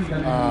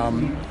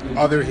on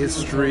other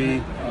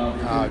history,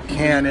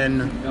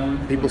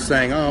 canon, people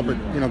saying, oh, but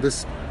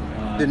this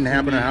didn't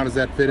happen, or how does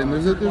that fit in?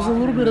 There's a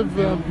little bit of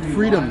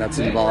freedom that's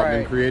involved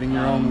in creating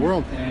your own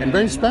world, and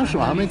very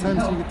special. How many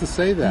times do you get to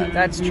say that?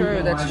 That's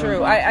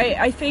true.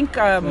 I think,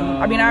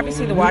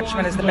 obviously The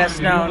Watchmen is the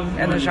best known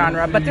in the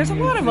genre, but there's a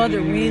lot of other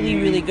really,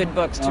 really good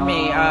books to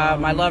me.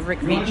 I love Rick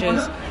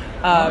Veitch's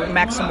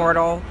Max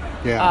Immortal.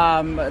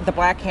 Yeah. The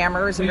Black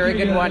Hammer is a very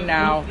good one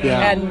now.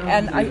 Yeah.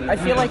 And I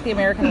feel like The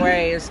American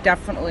Way is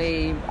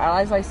definitely,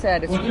 as I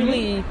said, it's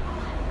really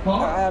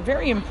a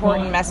very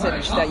important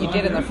message that you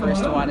did in the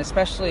first one,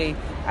 especially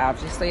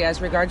obviously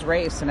as regards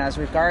race and as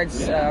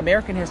regards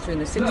American history in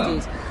the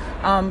 60s.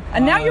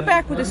 And now you're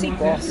back with a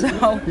sequel, so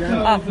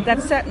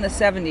that's set in the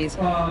 70s.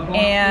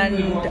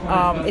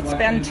 And it's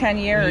been 10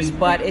 years,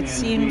 but it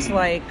seems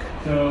like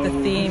the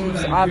themes,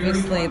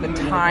 obviously the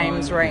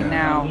times right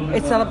now,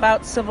 it's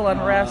about civil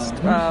unrest.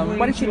 Why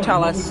don't you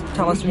tell us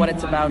what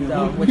it's about,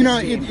 though?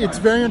 It's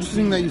very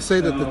interesting that you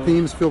say that the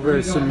themes feel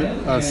very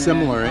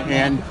similar,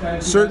 and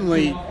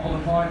certainly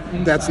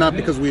that's not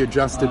because we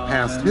adjusted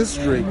past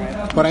history,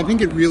 but I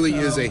think it really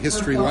is a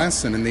history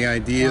lesson in the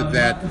idea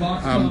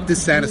that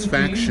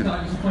dissatisfaction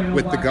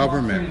with the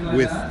government,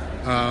 with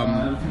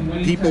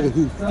people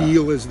who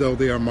feel as though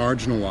they are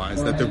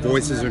marginalized, that their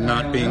voices are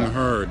not being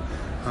heard.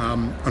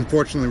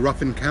 Unfortunately,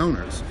 rough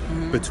encounters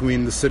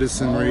between the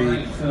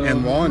citizenry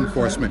and law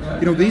enforcement.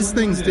 These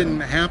things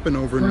didn't happen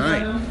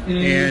overnight.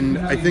 And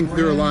I think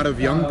there are a lot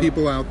of young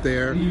people out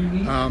there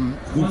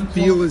who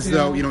feel as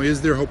though,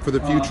 is there hope for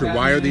the future?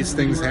 Why are these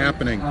things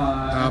happening?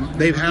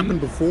 They've happened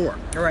before.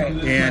 Right.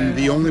 And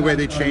the only way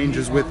they change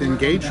is with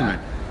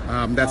engagement.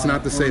 That's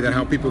not to say that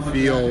how people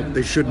feel,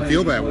 they shouldn't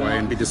feel that way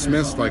and be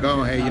dismissed like,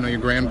 oh, hey, your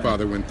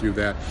grandfather went through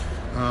that.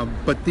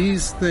 But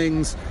these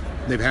things,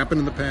 they've happened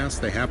in the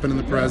past, they happen in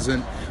the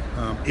present.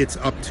 It's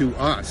up to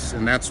us,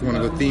 and that's one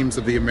of the themes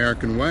of The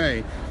American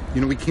Way.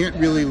 We can't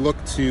really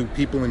look to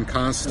people in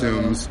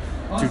costumes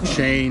to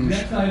change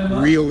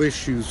real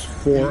issues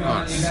for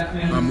us.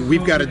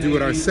 We've got to do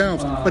it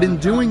ourselves, but in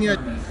doing it,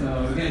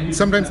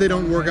 sometimes they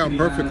don't work out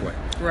perfectly.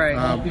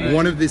 Right.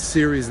 One of the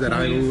series that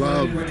I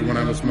loved when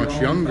I was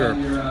much younger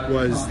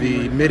was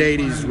the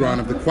mid-'80s run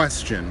of The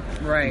Question,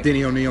 right.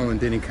 Denny O'Neil and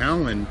Denny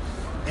Cowan,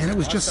 and it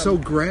was just so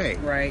gray.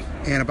 Right.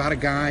 And about a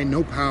guy,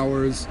 no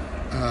powers,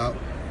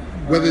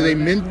 whether they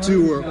meant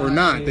to or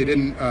not, they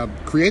didn't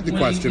create the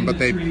question, but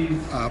they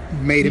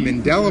made him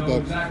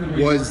indelible,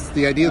 was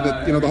the idea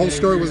that, the whole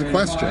story was a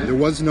question. There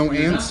was no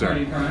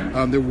answer.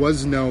 There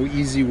was no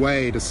easy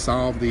way to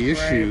solve the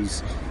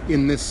issues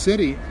in this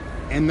city.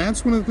 And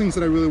that's one of the things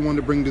that I really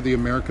wanted to bring to The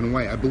American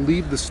Way. I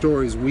believe the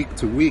stories week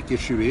to week,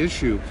 issue to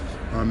issue,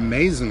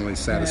 amazingly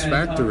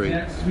satisfactory.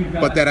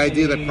 But that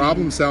idea that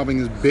problem solving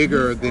is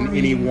bigger than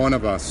any one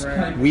of us,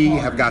 we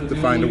have got to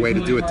find a way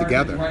to do it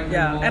together.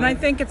 Yeah, and I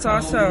think it's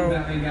also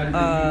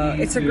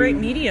it's a great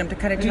medium to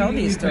kind of tell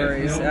these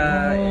stories.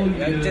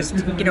 Just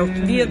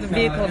via the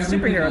vehicle of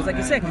superheroes, like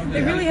you say,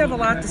 they really have a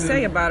lot to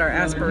say about our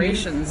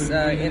aspirations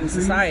in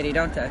society,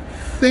 don't they?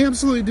 They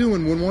absolutely do,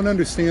 and when one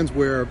understands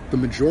where the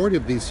majority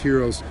of these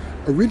heroes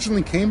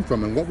originally came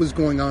from and what was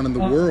going on in the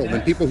world,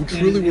 and people who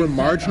truly were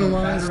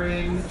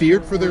marginalized,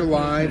 feared for their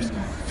lives,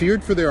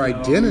 feared for their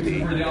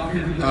identity,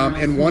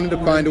 and wanted to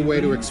find a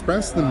way to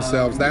express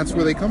themselves, that's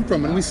where they come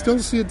from. And we still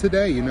see it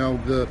today.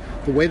 The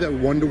way that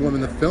Wonder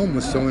Woman, the film,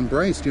 was so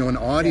embraced, an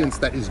audience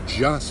that is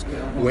just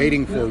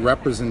waiting for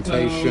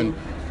representation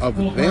of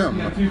them.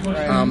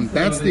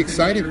 That's the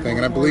exciting thing,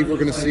 and I believe we're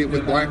going to see it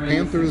with Black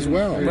Panther as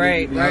well.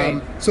 Right.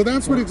 So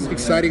that's what is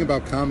exciting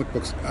about comic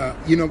books.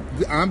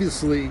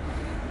 Obviously,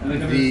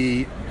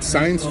 the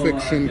science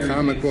fiction,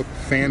 comic book,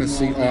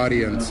 fantasy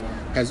audience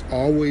has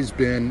always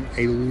been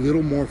a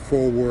little more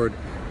forward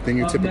than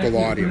your typical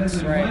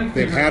audience.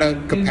 They've had a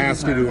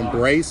capacity to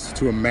embrace,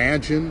 to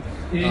imagine,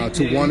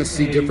 to want to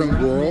see different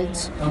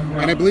worlds,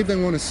 and I believe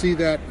they want to see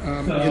that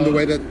in the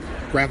way that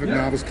graphic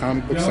novels,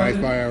 comic books,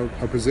 sci-fi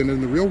are presented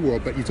in the real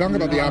world. But you talk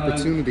about the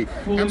opportunity.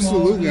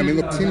 Absolutely. I mean,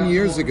 look, 10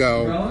 years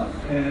ago,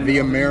 the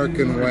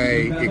American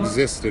way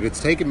existed. It's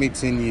taken me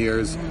 10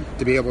 years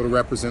to be able to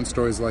represent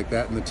stories like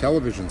that in the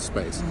television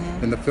space,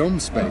 in the film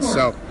space.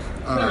 So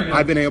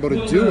I've been able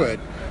to do it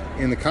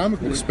in the comic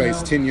book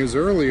space 10 years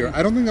earlier.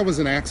 I don't think that was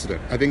an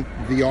accident. I think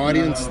the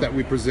audience that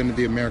we presented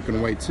the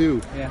American way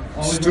to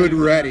stood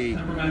ready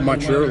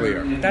much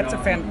earlier. That's a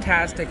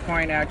fantastic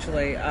point,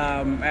 actually,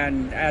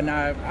 and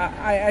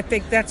I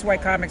think that's why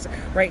comics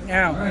right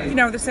now,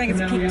 they're saying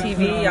it's peak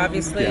TV.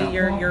 Obviously,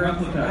 you're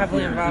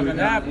heavily involved in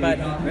that, but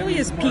really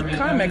is peak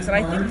comics, and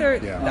I think they're.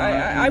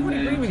 I would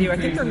agree with you. I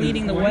think they're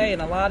leading the way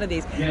in a lot of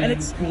these, and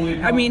it's.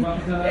 I mean,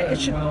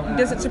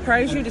 does it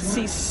surprise you to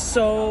see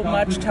so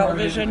much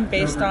television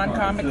based on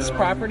comics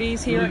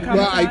properties here at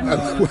Comic-Con?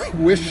 Well, I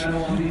wish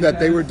that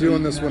they were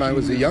doing this when I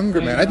was a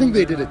younger man. I think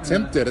they did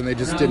attempt it, and they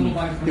just didn't,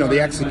 the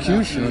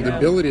execution or the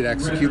ability to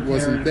execute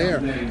wasn't there.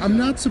 I'm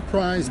not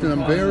surprised, and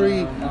I'm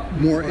very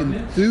more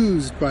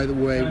enthused, by the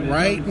way,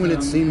 right when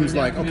it seems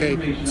like, okay,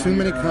 too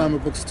many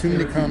comic books, too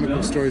many comic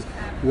book stories,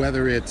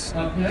 whether it's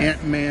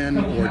Ant-Man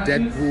or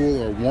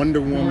Deadpool or Wonder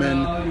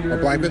Woman or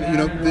Black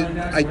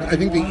Panther, I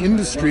think the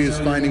industry is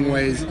finding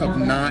ways of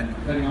not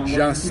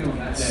just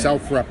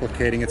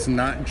self-replicating. It's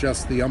not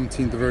just the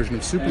umpteenth version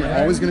of Superman.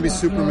 Always going to be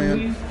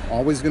Superman,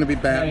 always going to be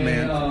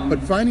Batman, but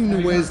finding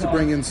new ways to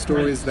bring in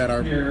stories that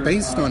are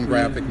based on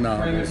graphic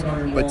novels,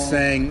 but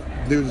saying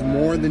there's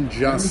more than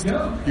just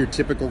your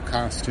typical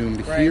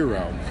costumed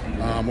hero,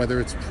 whether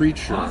it's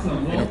Preacher,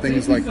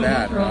 things like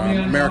that.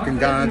 American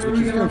Gods, which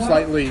is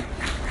slightly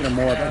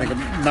more, I think,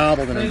 a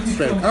novel than a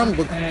straight comic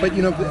book, but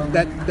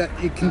that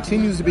it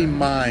continues to be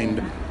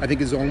mined, I think,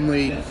 is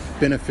only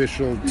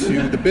beneficial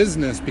to the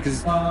business,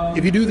 because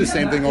if you do the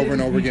same thing over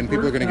and over again,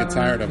 people are going to get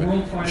tired of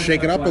it.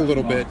 Shake it up a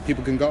little bit,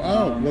 people can go,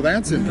 oh, well,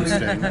 that's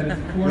interesting.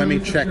 Let me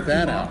check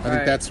that out. I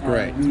think that's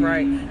great.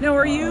 Right. Now,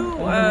 are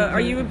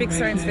you a big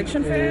science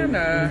fiction fan?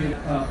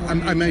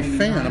 I'm a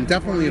fan. I'm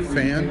definitely a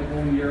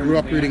fan. Grew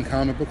up reading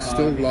comic books,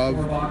 still love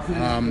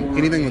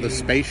anything with a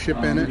spaceship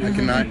in it. I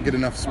cannot get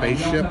enough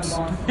spaceships.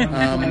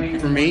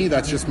 For me,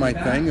 that's just my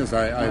thing.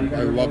 I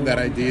love that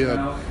idea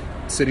of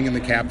sitting in the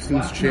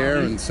captain's chair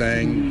and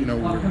saying,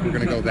 we're going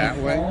to go that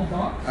way.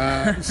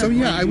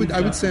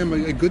 I would say I'm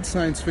a good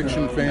science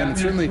fiction fan, and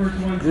certainly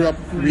grew up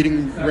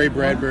reading Ray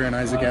Bradbury and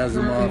Isaac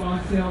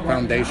Asimov,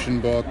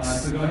 Foundation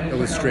books,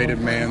 Illustrated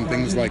Man,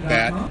 things like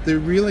that. There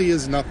really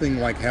is nothing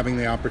like having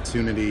the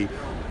opportunity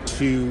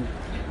to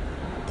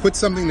put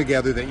something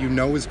together that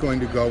is going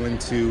to go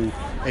into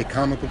a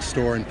comic book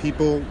store, and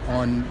people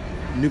on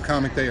New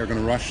Comic Day are going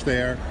to rush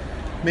there.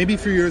 Maybe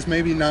for yours,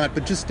 maybe not,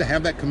 but just to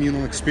have that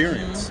communal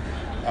experience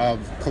of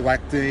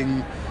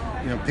collecting,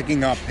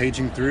 picking up,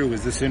 paging through.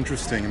 Is this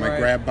interesting? Am I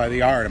grabbed by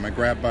the art? Am I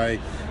grabbed by,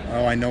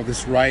 I know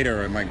this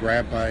writer? Am I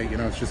grabbed by,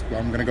 it's just,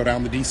 I'm going to go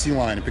down the DC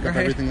line and pick up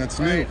everything that's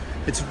new.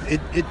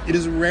 It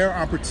is a rare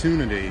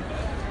opportunity.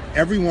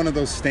 Every one of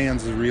those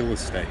stands is real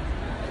estate.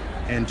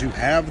 And to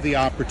have the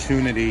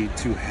opportunity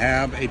to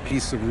have a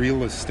piece of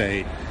real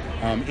estate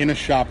in a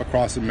shop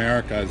across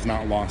America is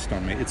not lost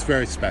on me. It's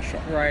very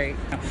special. Right.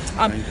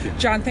 Thank you.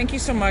 John, thank you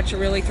so much. We're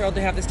really thrilled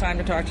to have this time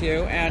to talk to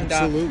you. And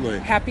absolutely.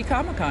 Happy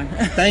Comic-Con.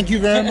 Thank you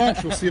very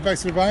much. We'll see if I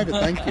survive it.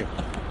 Thank you.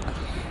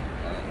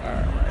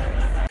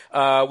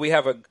 We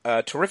have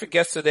a terrific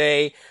guest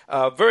today.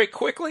 Very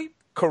quickly,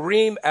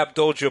 Kareem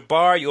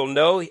Abdul-Jabbar, you'll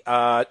know,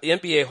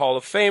 NBA Hall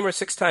of Famer,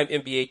 6-time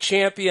NBA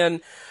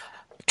champion,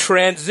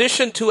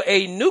 transitioned to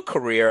a new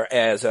career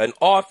as an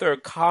author,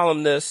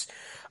 columnist,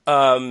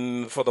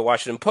 for the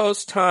Washington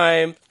Post,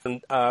 Time.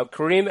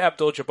 Kareem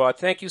Abdul-Jabbar,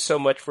 thank you so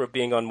much for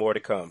being on More to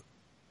Come.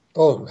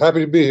 Oh,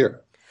 happy to be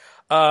here.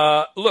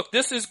 Look,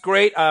 this is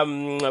great.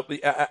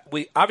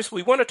 We obviously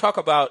we want to talk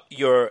about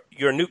your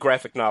new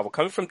graphic novel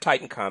coming from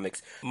Titan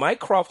Comics,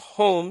 Mycroft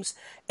Holmes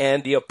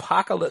and the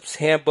Apocalypse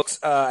Handbooks.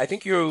 I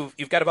think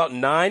you've got about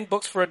 9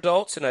 books for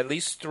adults and at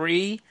least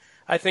 3,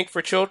 I think,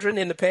 for children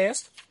in the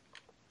past.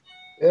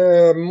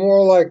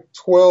 More like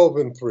 12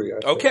 and 3. I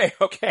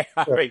think. Okay,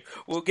 all right.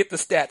 We'll get the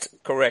stats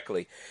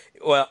correctly.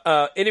 Well,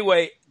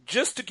 anyway,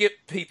 just to give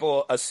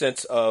people a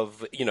sense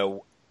of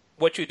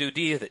what you do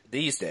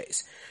these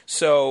days.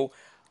 So,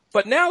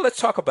 but now let's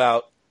talk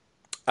about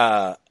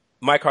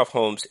Mycroft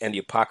Holmes and the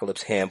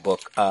Apocalypse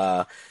Handbook.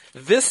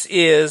 This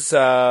is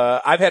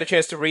I've had a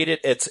chance to read it.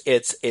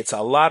 It's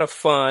a lot of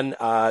fun,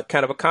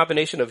 kind of a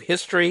combination of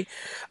history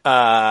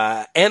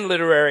and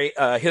literary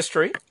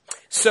history.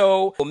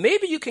 So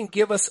maybe you can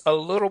give us a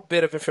little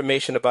bit of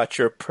information about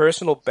your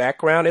personal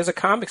background as a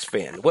comics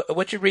fan.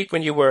 What you read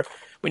when you were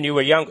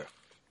younger?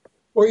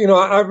 Well,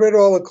 I read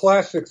all the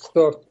classic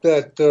stuff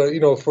that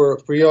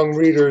for young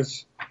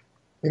readers.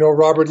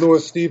 Robert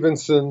Louis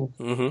Stevenson.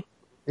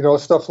 Mm-hmm.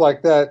 Stuff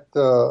like that.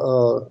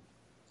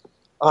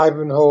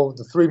 Ivanhoe,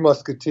 The Three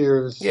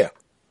Musketeers. Yeah.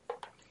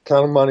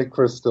 Count of Monte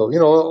Cristo.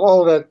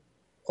 All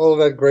of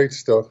that great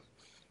stuff.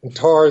 And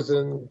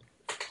Tarzan.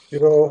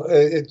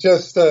 It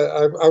just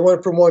I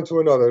went from one to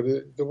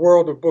another. The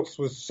world of books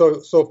was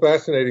so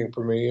fascinating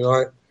for me.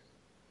 I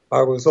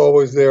was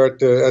always there at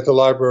the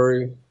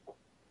library,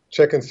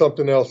 checking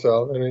something else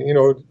out, and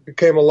it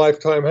became a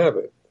lifetime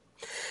habit.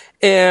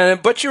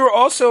 But you were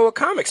also a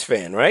comics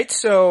fan, right?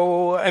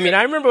 So I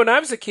remember when I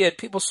was a kid,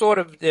 people sort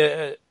of.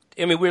 We're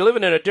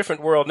living in a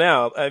different world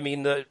now.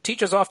 The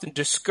teachers often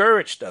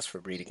discouraged us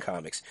from reading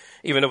comics,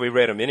 even though we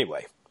read them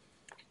anyway.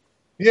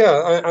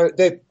 Yeah,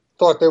 they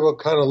thought they were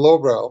kind of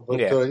lowbrow, but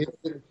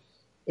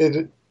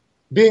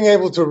being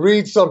able to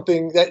read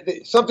something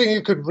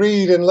you could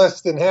read in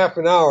less than half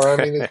an hour.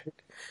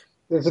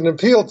 There's an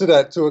appeal to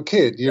that to a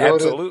kid.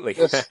 Absolutely.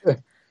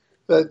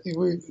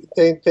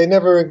 They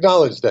never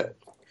acknowledged that.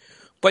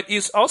 But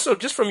you also,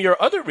 just from your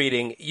other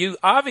reading, you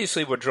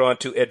obviously were drawn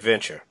to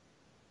adventure.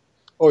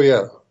 Oh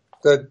yeah,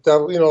 that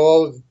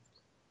all,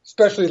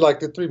 especially like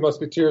the Three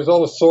Musketeers,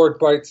 all the sword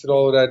fights and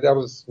all of that. That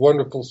was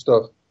wonderful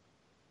stuff.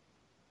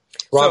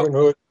 Robin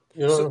Hood.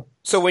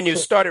 So when you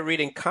started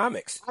reading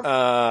comics,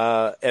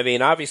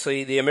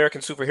 obviously the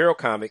American superhero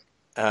comic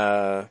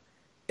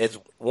is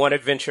one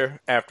adventure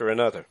after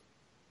another.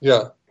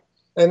 Yeah,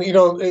 and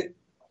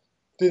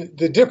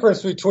the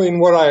difference between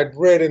what I had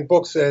read in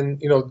books and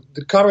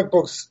the comic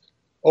books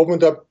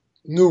opened up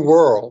new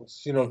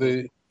worlds.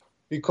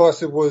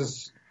 Because it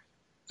was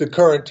the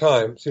current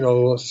times.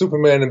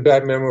 Superman and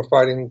Batman were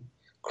fighting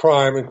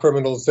crime and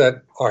criminals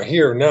that are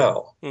here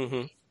now,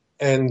 and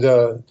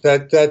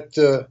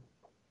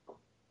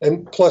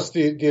and plus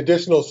the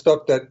additional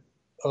stuff that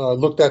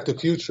looked at the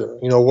future,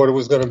 what it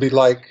was going to be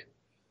like,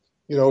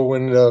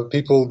 when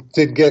people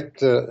did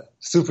get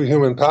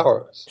superhuman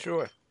powers.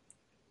 Sure.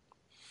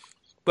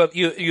 But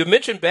you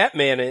mentioned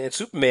Batman and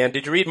Superman.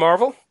 Did you read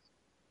Marvel?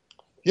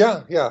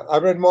 Yeah. I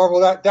read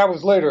Marvel. That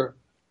was later,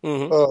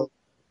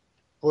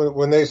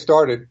 when they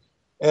started.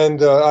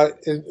 And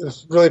it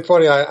was really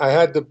funny. I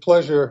had the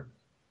pleasure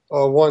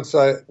once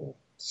I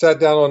sat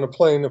down on a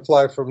plane to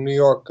fly from New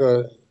York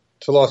to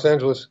Los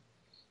Angeles.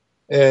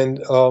 And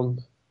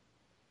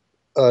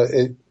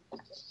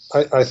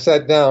I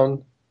sat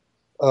down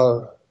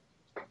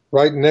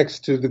right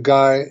next to the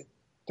guy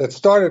that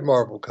started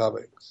Marvel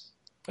Comics.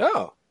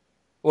 Oh.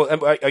 Well,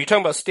 are you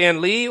talking about Stan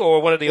Lee or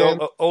one of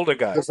the older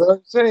guys? The very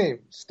same.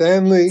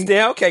 Stan Lee.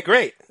 Okay,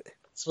 great.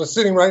 Was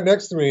sitting right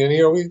next to me, and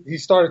he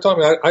started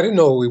talking. I didn't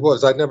know who he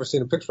was. I'd never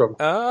seen a picture of him.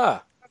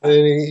 Ah. And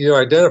he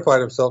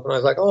identified himself, and I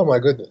was like, "Oh my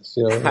goodness!"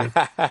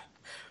 It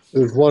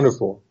was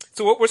wonderful.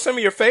 So, what were some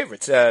of your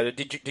favorites?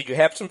 Did you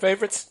have some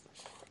favorites?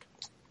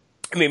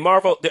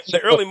 Marvel. The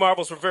early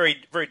Marvels were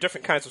very, very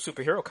different kinds of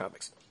superhero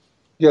comics.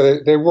 Yeah,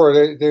 they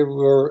were. They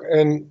were,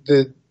 and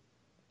they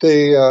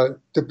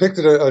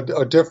depicted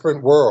a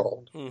different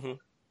world. Mm-hmm.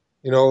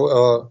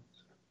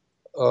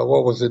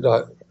 What was it?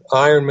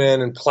 Iron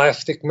Man and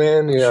Plastic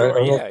Man. Yeah,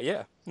 sure,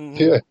 yeah. Mm-hmm.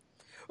 Yeah.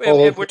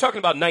 And we're talking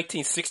about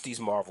 1960s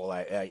Marvel,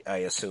 I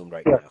assume,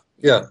 right now.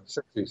 Yeah,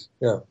 60s.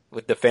 Yeah,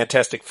 with the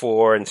Fantastic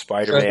Four and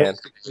Spider-Man.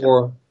 Fantastic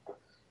Four,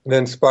 and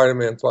then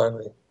Spider-Man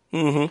finally.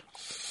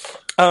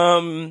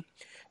 Mm-hmm.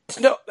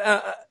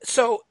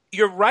 So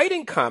you're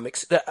writing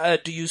comics.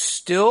 Do you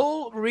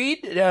still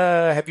read?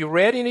 Have you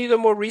read any of the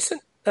more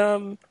recent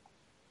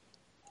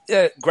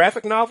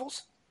graphic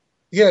novels?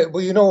 Yeah,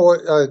 well, you know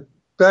what?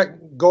 Back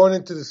going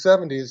into the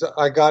 70s,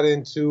 I got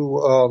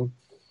into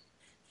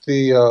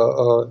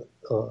the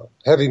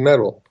heavy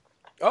metal.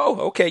 Oh,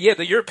 okay, yeah,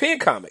 the European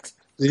comics.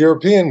 The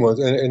European ones,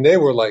 and they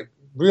were like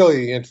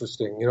really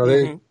interesting.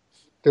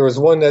 There was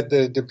one that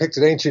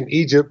depicted ancient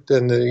Egypt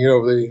and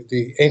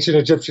the ancient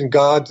Egyptian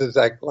gods as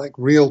like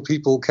real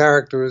people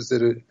characters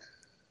that are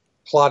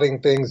plotting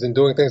things and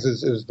doing things.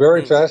 It was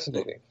very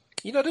fascinating.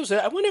 I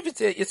wonder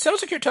if it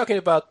sounds like you're talking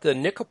about the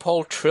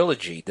Nicopole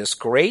trilogy, this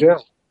great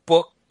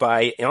book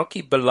by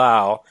Enki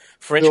Bilal,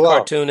 French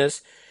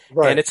cartoonist.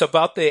 and it's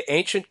about the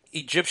ancient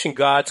Egyptian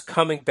gods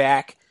coming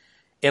back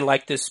in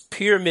like this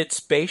pyramid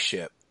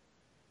spaceship.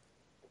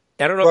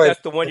 I don't know if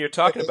that's the one you're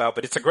talking about,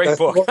 but it's a great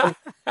book.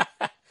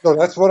 No,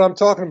 that's what I'm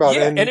talking about.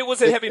 Yeah, and it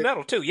was in heavy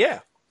metal too. Yeah,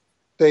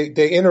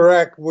 they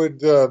interact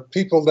with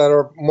people that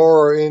are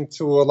more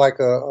into like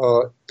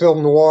a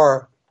film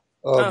noir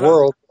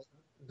world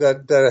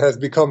that has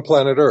become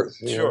Planet Earth.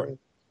 Sure,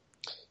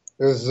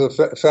 it was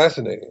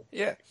fascinating.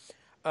 Yeah,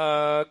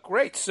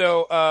 great.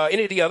 So,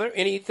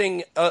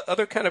 anything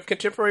other kind of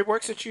contemporary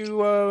works that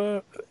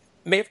you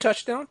may have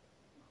touched on?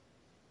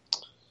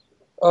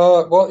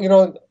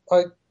 Well,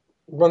 I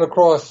run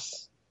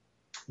across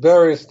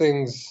various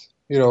things,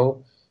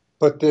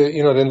 but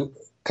the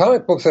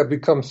comic books have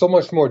become so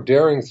much more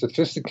daring and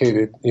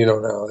sophisticated,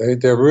 now.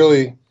 They're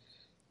really,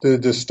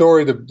 the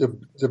story, the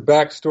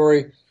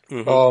backstory,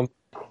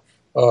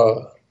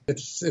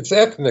 it's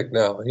ethnic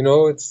now,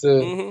 it's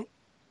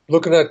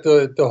looking at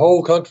the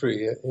whole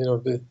country,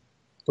 the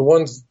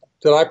ones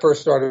that I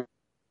first started.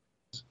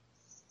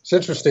 It's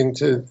interesting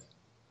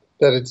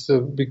that it's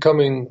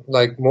becoming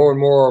like more and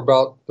more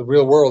about the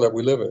real world that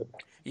we live in.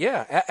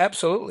 Yeah,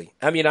 absolutely.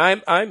 I mean,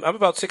 I'm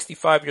about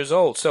 65 years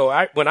old, so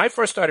when I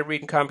first started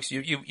reading comics,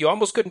 you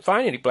almost couldn't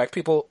find any black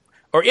people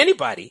or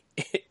anybody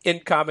in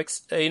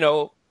comics,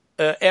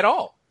 at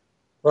all.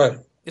 Right.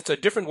 It's a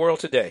different world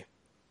today.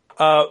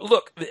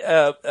 Look,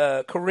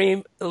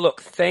 Kareem,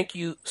 thank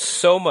you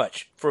so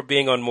much for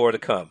being on More to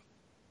Come.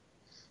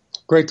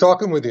 Great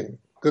talking with you.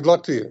 Good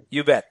luck to you.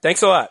 You bet.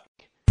 Thanks a lot.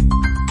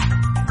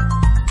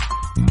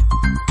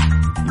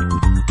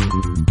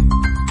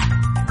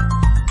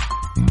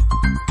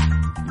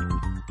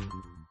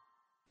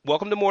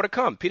 Welcome to More to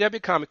Come,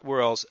 PW Comic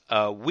World's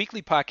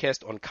weekly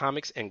podcast on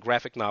comics and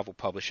graphic novel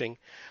publishing.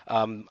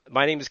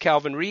 My name is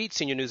Calvin Reed,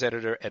 Senior News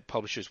Editor at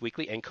Publishers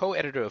Weekly and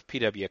co-editor of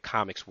PW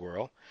Comics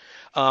World.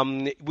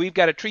 We've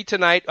got a treat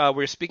tonight.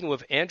 We're speaking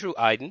with Andrew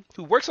Aydin,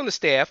 who works on the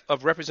staff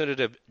of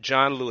Representative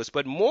John Lewis,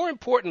 but more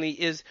importantly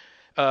is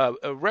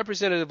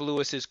Representative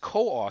Lewis's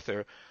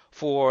co-author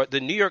for the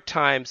New York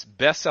Times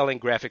best-selling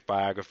graphic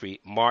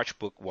biography, March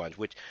Book 1,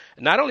 which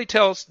not only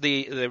tells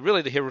the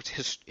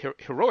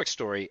heroic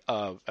story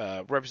of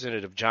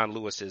Representative John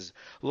Lewis's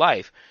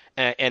life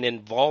and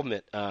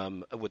involvement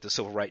with the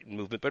civil rights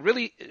movement, but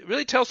really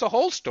tells the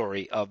whole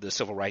story of the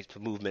civil rights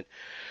movement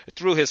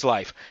through his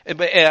life.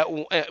 But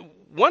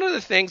one of the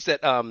things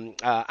that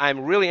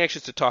I'm really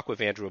anxious to talk with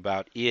Andrew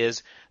about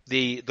is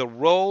the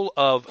role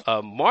of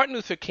Martin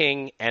Luther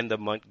King and the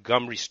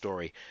Montgomery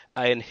story,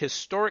 an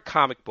historic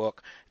comic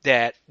book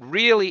that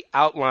really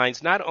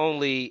outlines not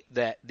only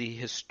the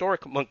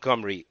historic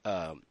Montgomery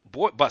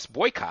bus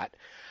boycott,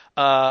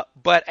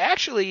 but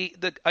actually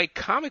a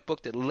comic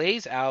book that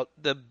lays out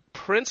the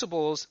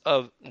principles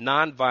of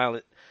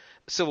nonviolent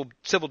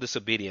civil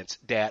disobedience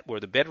that were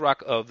the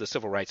bedrock of the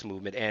civil rights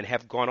movement and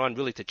have gone on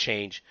really to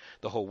change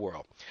the whole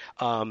world.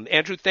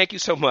 Andrew, thank you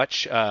so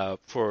much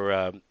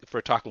for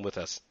talking with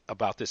us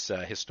about this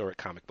historic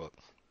comic book.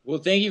 Well,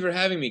 thank you for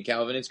having me,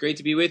 Calvin. It's great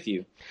to be with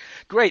you.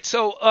 Great.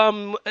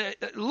 So,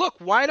 look,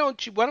 why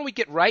don't we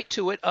get right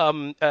to it?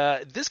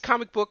 This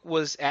comic book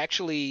was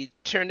actually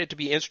turned out to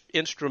be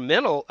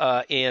instrumental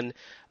in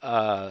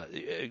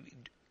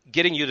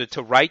getting you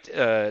to write,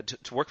 to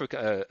work with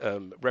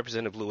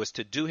Representative Lewis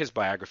to do his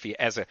biography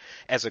as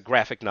a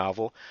graphic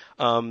novel.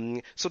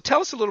 So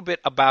tell us a little bit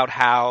about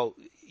how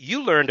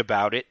you learned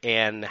about it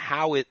and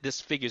how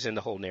this figures in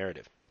the whole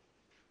narrative.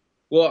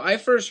 Well, I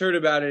first heard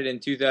about it in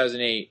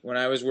 2008 when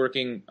I was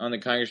working on the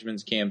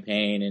congressman's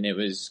campaign, and it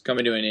was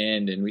coming to an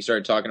end, and we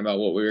started talking about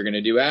what we were going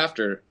to do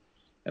after.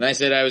 And I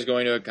said I was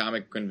going to a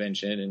comic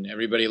convention, and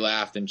everybody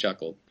laughed and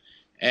chuckled.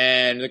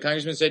 And the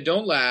congressman said,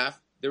 "Don't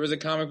laugh. There was a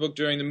comic book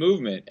during the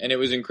movement, and it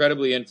was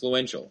incredibly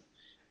influential."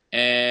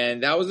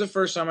 And that was the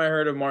first time I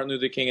heard of Martin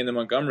Luther King and the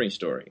Montgomery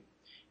story.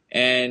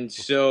 And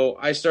so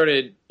I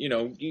started,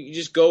 you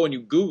just go and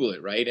you Google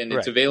it, right? And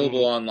it's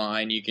available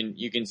online. You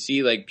can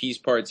see like piece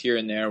parts here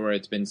and there where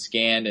it's been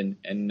scanned and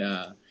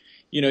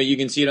you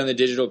can see it on the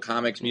Digital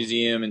Comics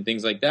Museum and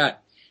things like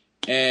that.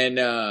 And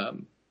I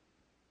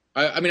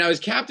was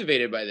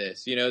captivated by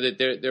this,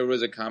 that there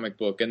was a comic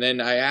book. And then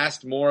I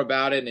asked more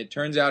about it, and it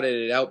turns out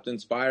it had helped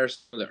inspire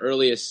some of the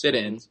earliest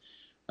sit-ins.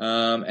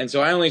 And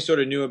so I only sort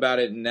of knew about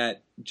it in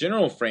that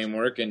general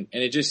framework, and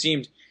it just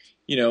seemed,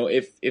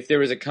 if there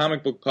was a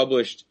comic book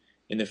published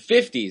in the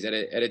 50s at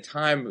a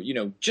time,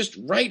 just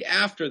right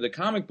after the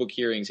comic book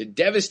hearings had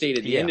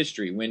devastated the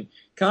industry, when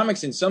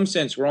comics in some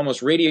sense were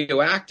almost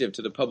radioactive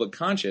to the public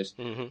conscious,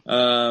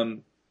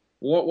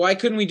 why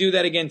couldn't we do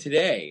that again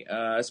today?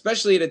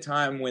 Especially at a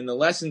time when the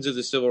lessons of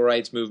the civil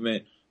rights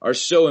movement are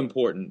so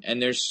important,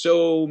 and there's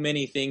so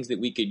many things that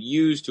we could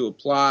use to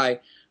apply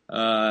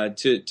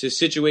to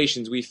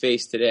situations we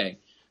face today.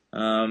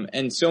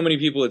 And so many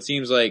people, it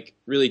seems like,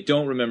 really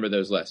don't remember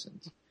those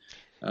lessons.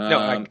 So,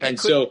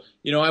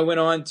 I went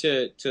on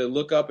to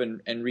look up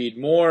and read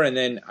more, and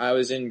then I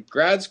was in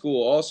grad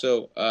school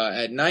also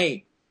at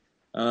night,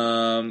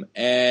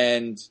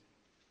 and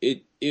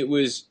it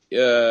was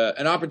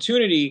an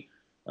opportunity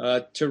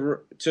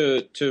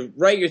to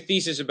write your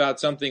thesis about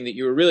something that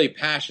you were really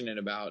passionate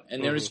about.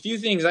 And there was few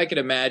things I could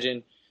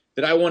imagine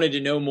that I wanted to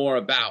know more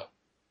about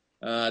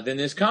than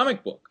this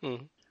comic book.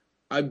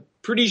 I'm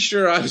pretty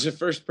sure I was the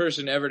first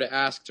person ever to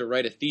ask to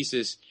write a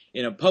thesis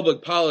in a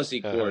public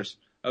policy course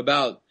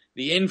about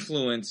the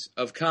influence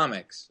of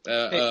comics,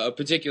 a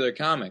particular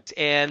comic.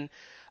 And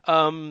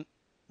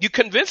you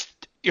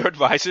convinced your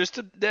advisors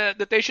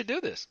that they should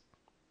do this.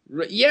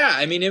 Yeah,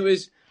 I mean, it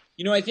was,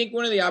 I think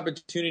one of the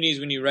opportunities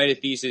when you write a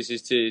thesis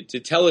is to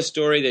tell a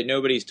story that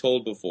nobody's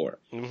told before.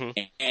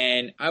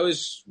 And I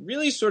was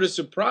really sort of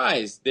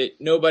surprised that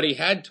nobody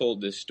had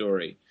told this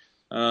story.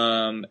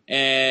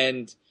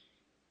 And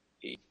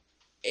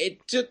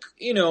it took,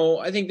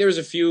 I think there was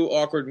a few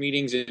awkward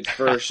meetings at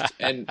first,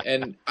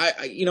 and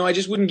I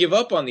just wouldn't give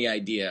up on the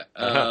idea,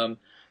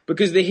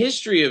 because the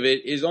history of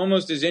it is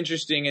almost as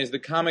interesting as the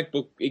comic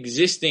book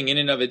existing in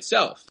and of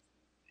itself.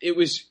 It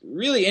was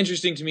really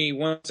interesting to me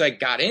once I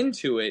got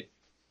into it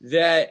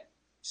that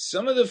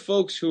some of the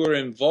folks who are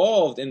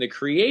involved in the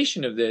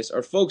creation of this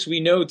are folks we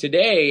know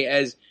today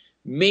as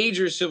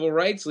major civil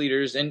rights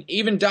leaders, and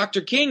even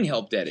Dr. King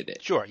helped edit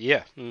it. Sure,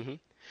 yeah.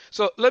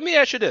 So let me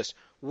ask you this.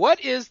 What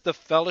is the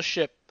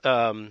Fellowship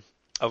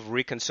of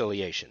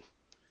Reconciliation?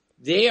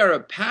 They are a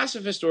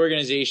pacifist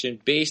organization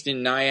based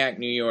in Nyack,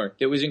 New York,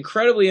 that was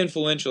incredibly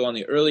influential on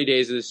the early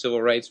days of the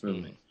civil rights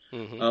movement.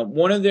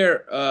 One of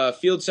their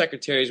field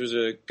secretaries was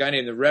a guy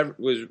named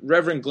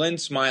Reverend Glenn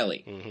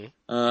Smiley,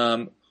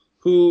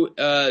 who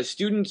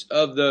students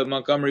of the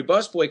Montgomery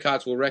bus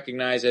boycotts will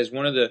recognize as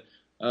one of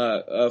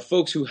the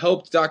folks who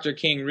helped Dr.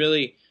 King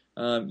really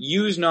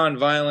use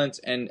nonviolence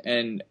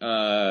and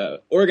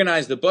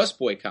organize the bus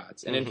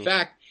boycotts. And in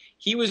fact,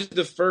 he was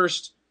the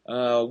first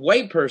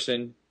white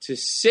person to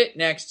sit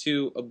next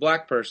to a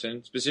black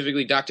person,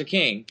 specifically Dr.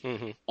 King,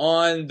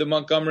 on the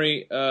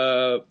Montgomery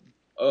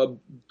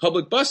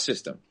public bus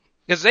system.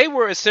 Because they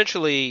were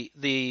essentially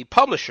the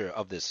publisher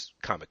of this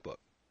comic book.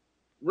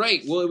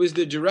 Right. Well, it was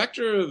the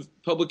director of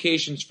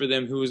publications for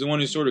them who was the one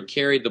who sort of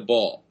carried the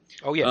ball.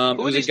 Oh, yeah. It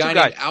was a guy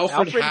named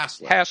Alfred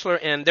Hassler.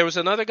 And there was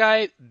another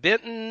guy,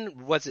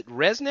 Benton, was it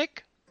Resnick?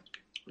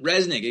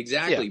 Resnick,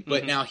 exactly. Yeah.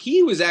 But now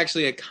he was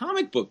actually a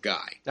comic book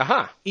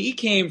guy. He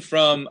came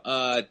from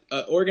a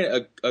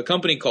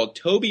company called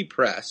Toby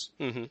Press,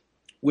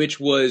 which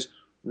was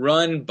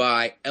run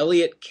by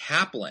Elliot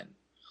Kaplan,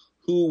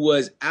 who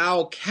was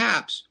Al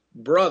Cap's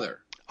brother.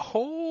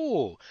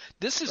 Oh,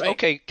 this is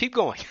okay. Keep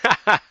going.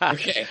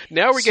 Okay.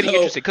 Now we're getting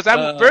interested, because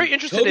I'm very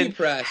interested in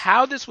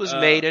how this was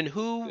made and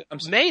who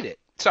made it.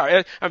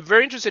 Sorry, I'm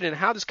very interested in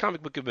how this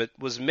comic book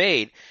was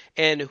made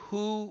and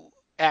who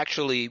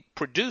actually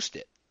produced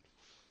it.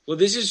 Well,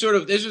 this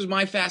was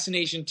my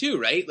fascination too,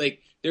 right?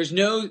 Like, there's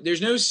no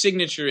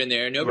signature in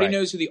there. Nobody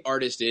knows who the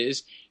artist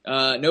is.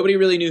 Nobody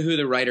really knew who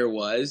the writer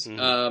was.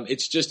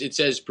 It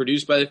says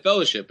produced by the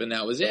Fellowship, and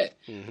that was it.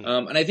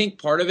 And I think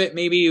part of it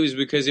maybe was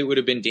because it would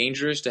have been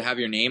dangerous to have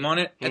your name on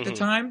it at the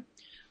time.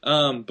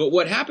 But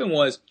what happened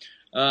was,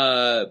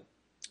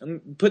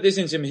 put this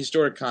in some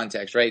historic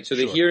context, right? So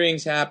the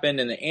hearings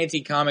happened, and the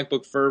anti-comic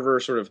book fervor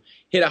sort of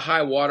hit a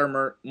high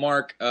water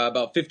mark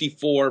about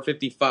 54,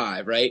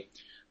 55, right?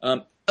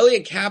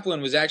 Elliot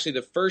Kaplan was actually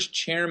the first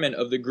chairman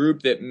of the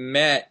group that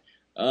met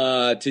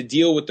to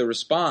deal with the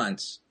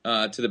response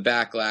to the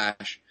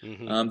backlash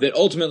that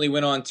ultimately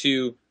went on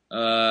to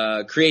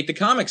create the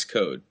Comics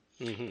Code.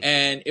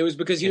 And it was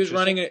because he was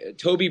running a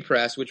Toby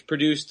Press, which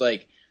produced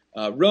like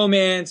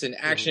romance and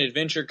action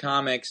adventure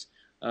comics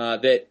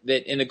that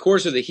in the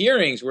course of the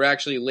hearings were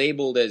actually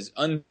labeled as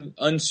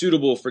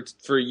unsuitable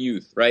for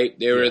youth, right?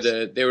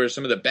 They were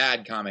some of the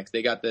bad comics.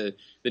 They got the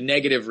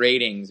negative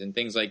ratings and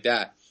things like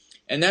that.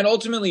 And that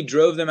ultimately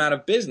drove them out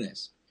of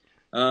business.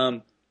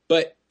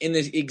 But in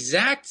the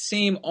exact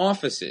same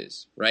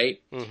offices,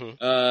 right,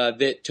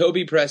 that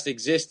Toby Press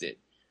existed,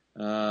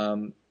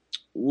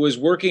 was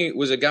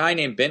a guy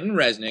named Benton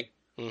Resnick,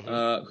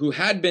 who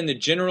had been the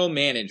general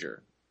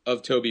manager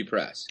of Toby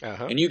Press.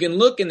 And you can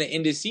look in the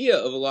indicia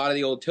of a lot of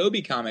the old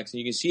Toby comics, and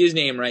you can see his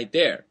name right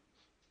there.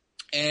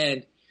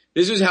 And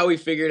this was how we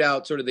figured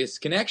out sort of this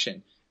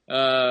connection.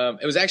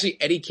 It was actually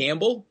Eddie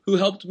Campbell who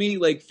helped me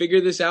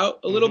figure this out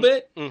a little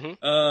bit,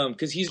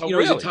 because he's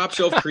he's a top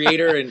shelf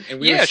creator,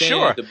 and we were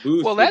standing at the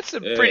booth. Well, that's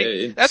in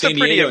San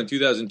Diego in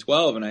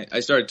 2012, and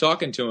I started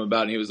talking to him about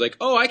it, and he was like,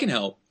 "Oh, I can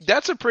help."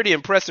 That's a pretty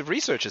impressive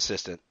research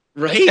assistant,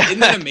 right? Isn't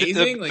that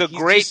amazing? the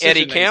great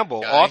Eddie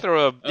Campbell, author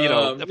of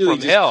really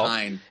From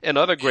Hell and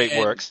other great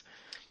works.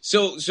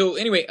 So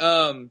anyway,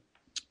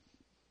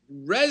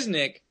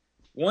 Resnick,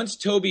 once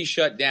Toby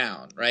shut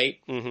down, right?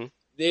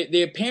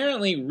 They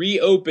apparently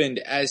reopened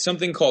as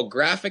something called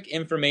Graphic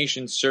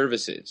Information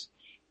Services.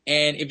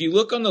 And if you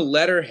look on the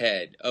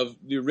letterhead of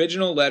the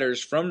original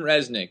letters from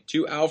Resnick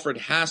to Alfred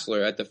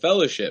Hassler at the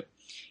Fellowship,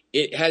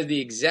 it has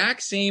the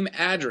exact same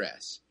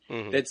address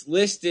that's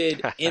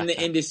listed in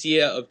the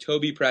indicia of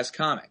Toby Press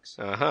Comics.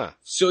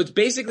 So it's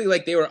basically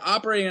like they were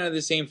operating out of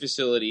the same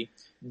facility,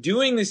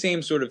 doing the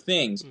same sort of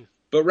things.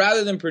 But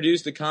rather than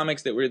produce the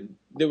comics that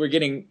were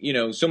getting, you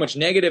know, so much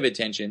negative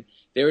attention,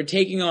 they were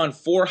taking on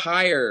for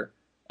hire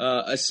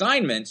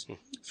assignments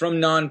from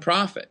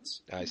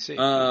nonprofits. I see.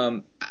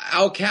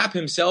 Al Cap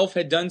himself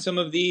had done some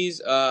of these.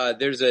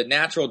 There's a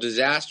natural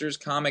disasters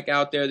comic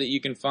out there that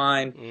you can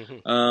find.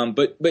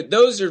 But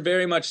those are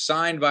very much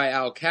signed by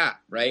Al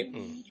Cap, right?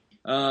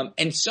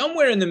 And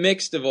somewhere in the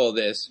mix of all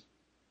this,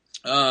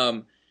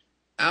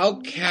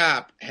 Al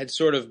Cap had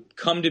sort of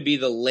come to be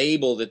the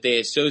label that they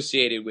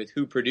associated with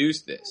who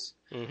produced this.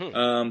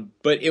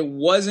 But it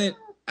wasn't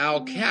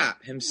Al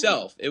Cap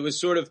himself. It was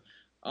sort of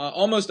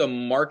almost a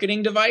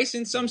marketing device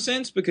in some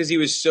sense because he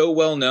was so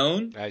well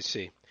known. I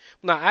see.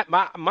 Now,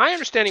 my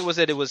understanding was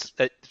that it was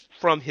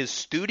from his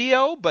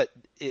studio, but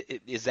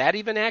is that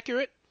even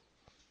accurate?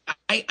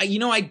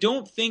 I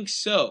don't think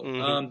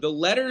so. The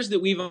letters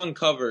that we've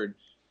uncovered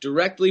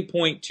directly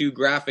point to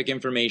Graphic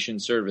Information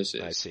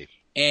Services. I see.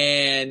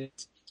 And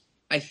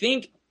I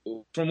think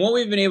from what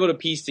we've been able to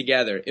piece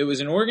together, it was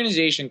an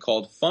organization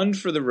called Fund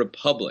for the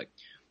Republic,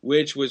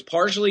 which was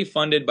partially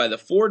funded by the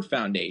Ford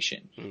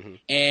Foundation.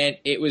 And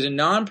it was a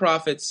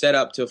nonprofit set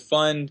up to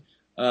fund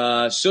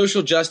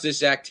social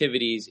justice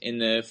activities in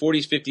the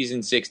 40s, 50s,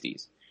 and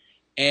 60s.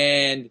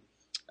 And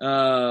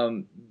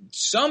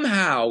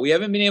somehow, we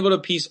haven't been able to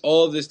piece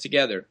all of this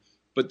together,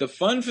 but the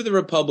Fund for the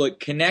Republic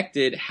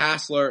connected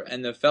Hassler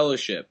and the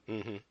Fellowship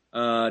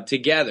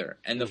together.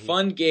 And the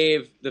fund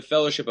gave the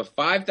Fellowship a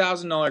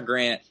 $5,000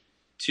 grant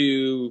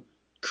to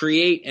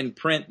create and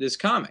print this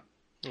comic.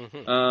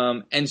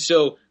 And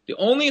so the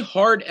only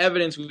hard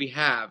evidence we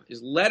have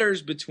is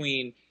letters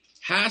between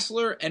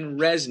Hassler and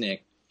Resnick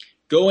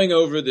going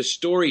over the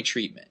story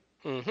treatment.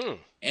 And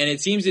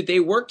it seems that they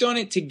worked on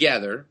it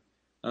together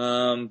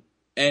and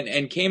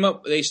came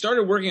up. They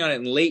started working on it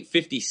in late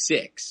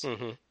 '56.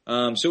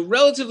 So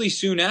relatively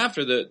soon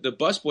after the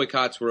bus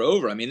boycotts were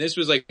over. I mean, this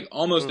was like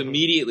almost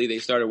immediately they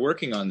started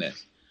working on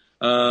this.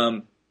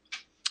 And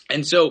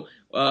so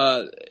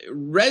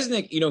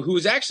Resnick, you know, who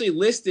was actually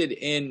listed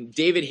in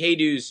David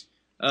Haydew's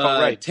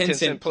 10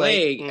 Cent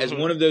Plague as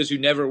one of those who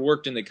never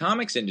worked in the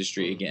comics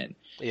industry again.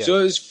 So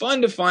it was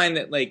fun to find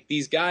that like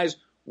these guys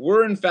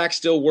were in fact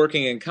still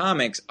working in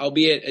comics,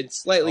 albeit a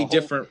slightly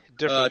different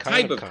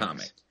type of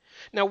comic.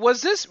 Now,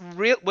 was this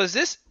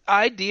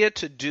idea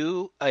to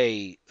do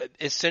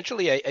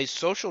essentially a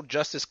social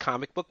justice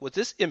comic book? Was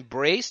this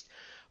embraced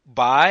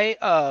by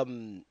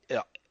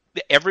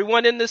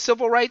everyone in the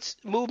civil rights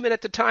movement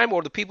at the time,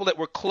 or the people that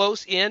were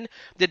close in?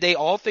 Did they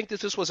all think that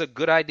this was a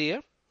good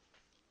idea?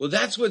 Well,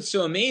 that's what's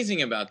so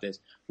amazing about this.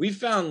 We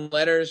found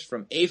letters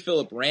from A.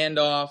 Philip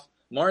Randolph,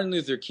 Martin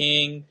Luther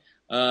King,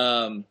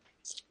 and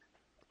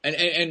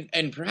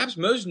perhaps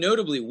most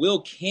notably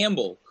Will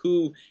Campbell,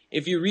 who,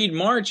 if you read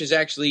March, is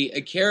actually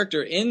a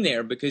character in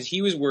there because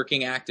he was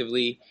working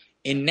actively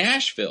in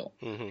Nashville.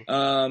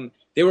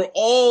 They were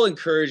all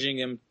encouraging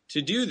him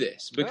to do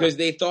this because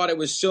they thought it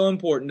was so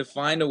important to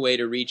find a way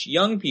to reach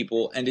young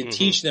people and to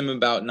teach them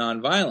about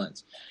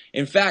nonviolence.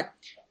 In fact,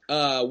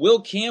 Will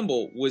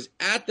Campbell was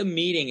at the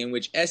meeting in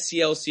which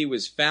SCLC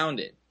was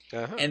founded.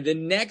 And the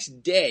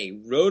next day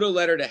wrote a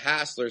letter to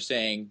Hassler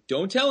saying,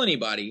 don't tell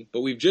anybody,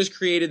 but we've just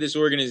created this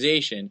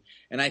organization,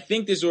 and I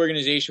think this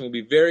organization will be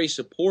very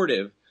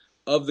supportive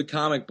of the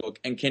comic book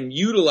and can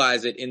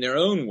utilize it in their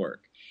own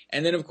work.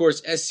 And then, of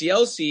course,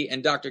 SCLC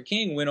and Dr.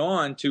 King went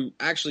on to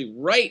actually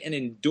write an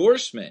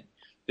endorsement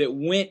that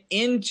went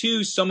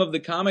into some of the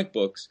comic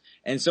books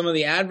and some of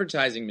the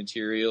advertising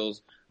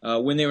materials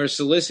when they were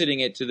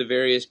soliciting it to the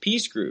various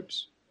peace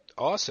groups.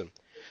 Awesome.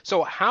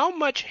 So how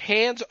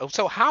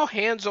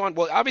hands-on,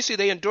 well, obviously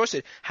they endorsed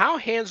it. How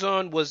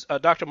hands-on was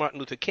Dr. Martin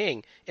Luther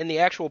King in the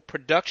actual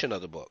production of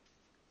the book?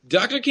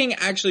 Dr. King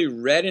actually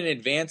read an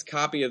advance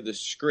copy of the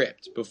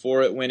script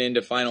before it went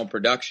into final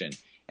production,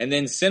 and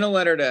then sent a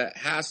letter to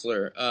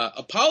Hassler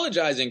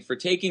apologizing for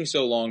taking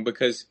so long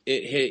because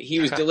he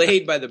was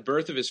delayed by the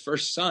birth of his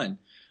first son,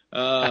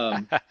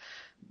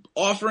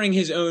 offering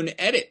his own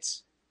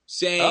edits.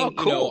 Saying,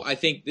 you know, I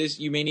think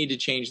you may need to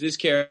change this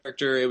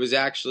character. It was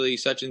actually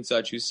such and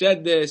such who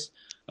said this,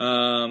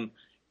 and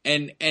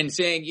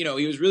saying, you know,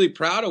 he was really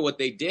proud of what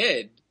they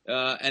did,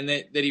 and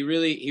that he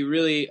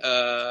really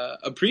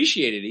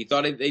appreciated it. He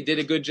thought they did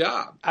a good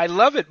job. I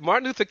love it,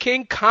 Martin Luther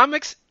King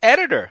comics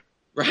editor,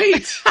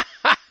 right?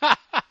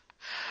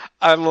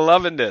 I'm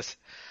loving this.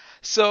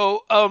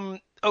 So,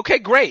 okay,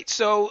 great.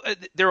 So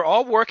they're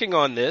all working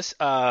on this.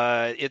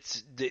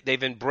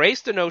 They've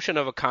embraced the notion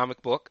of a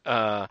comic book.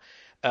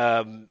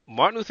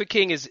 Martin Luther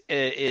King is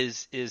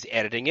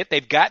editing it.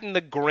 They've gotten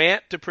the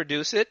grant to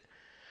produce it.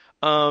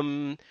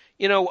 You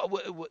know,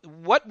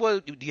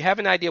 do you have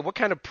an idea what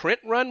kind of print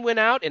run went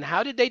out and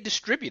how did they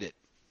distribute it?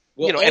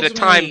 Well, you know, at a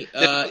time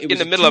in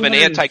the middle of an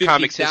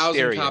anti-comics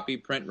hysteria. Copy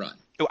print run.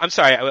 Oh, I'm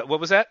sorry. What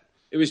was that?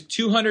 It was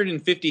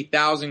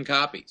 250,000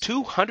 copies.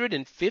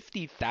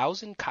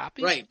 250,000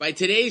 copies? Right. By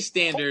today's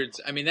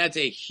standards, I mean, that's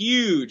a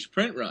huge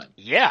print run.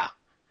 Yeah.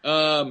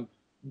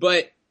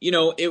 But, you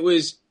know, it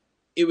was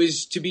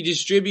to be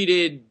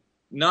distributed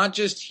not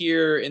just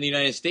here in the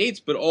United States,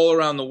 but all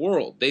around the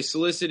world. They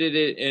solicited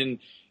it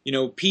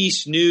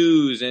Peace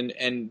News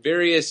and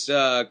various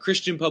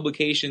Christian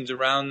publications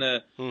around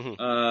the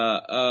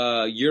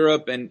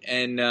Europe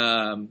and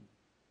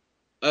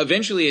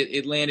eventually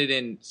it landed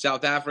in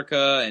South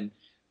Africa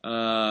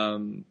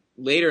and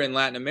later in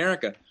Latin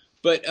America.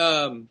 But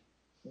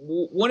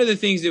one of the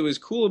things that was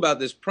cool about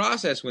this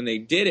process when they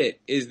did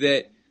it is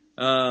that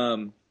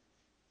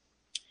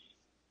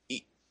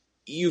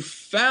you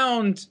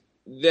found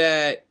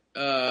that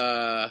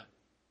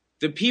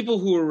the people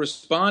who were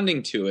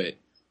responding to it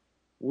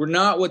were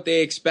not what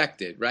they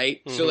expected,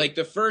 right? Mm-hmm. So like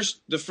the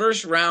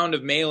first round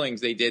of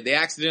mailings they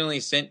accidentally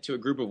sent to a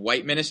group of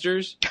white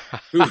ministers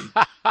who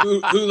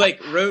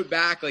like wrote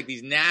back like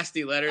these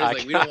nasty letters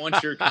like, we don't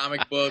want your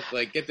comic book,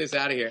 like get this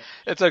out of here.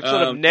 It's a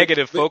sort of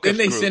negative focus Then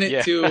they group. sent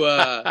it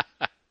to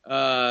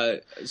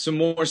some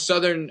more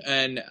southern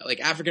and like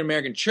African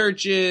American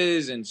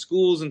churches and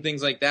schools and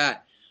things like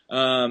that.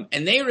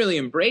 And they really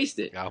embraced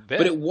it. I'll bet.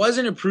 But it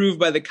wasn't approved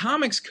by the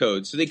Comics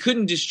Code, so they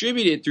couldn't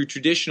distribute it through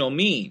traditional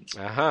means.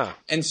 Uh-huh.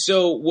 And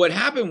so what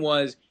happened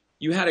was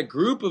you had a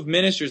group of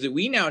ministers that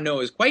we now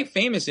know as quite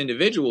famous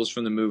individuals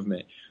from the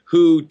movement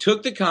who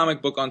took the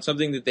comic book on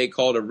something that they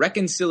called a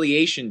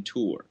reconciliation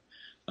tour,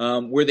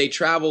 where they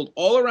traveled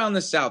all around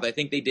the South. I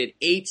think they did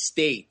 8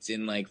 states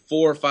in like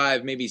 4 or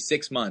 5, maybe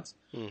 6 months.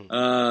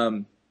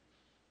 Mm-hmm.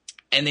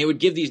 And they would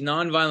give these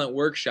nonviolent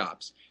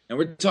workshops. And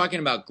we're talking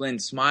about Glenn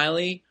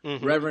Smiley,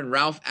 mm-hmm. Reverend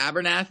Ralph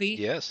Abernathy,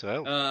 yes,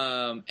 well.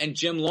 And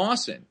Jim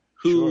Lawson,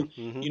 who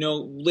sure.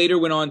 mm-hmm. Later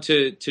went on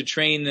to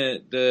train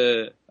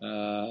the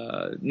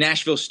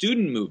Nashville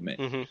student movement.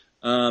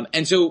 Mm-hmm.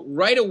 And so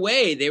right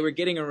away they were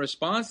getting a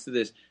response to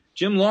this.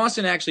 Jim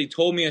Lawson actually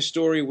told me a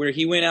story where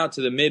he went out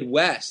to the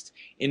Midwest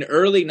in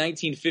early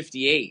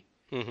 1958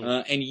 mm-hmm.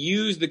 And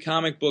used the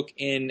comic book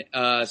in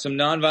some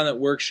nonviolent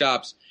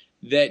workshops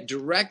that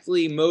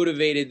directly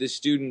motivated the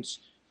students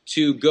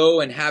to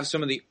go and have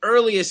some of the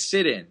earliest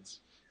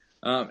sit-ins.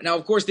 Now,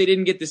 of course, they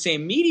didn't get the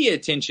same media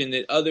attention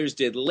that others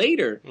did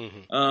later,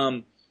 mm-hmm.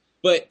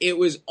 But it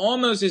was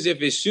almost as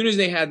if as soon as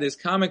they had this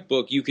comic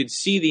book, you could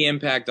see the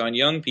impact on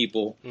young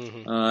people,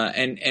 mm-hmm.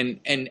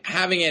 And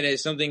having it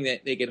as something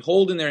that they could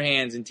hold in their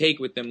hands and take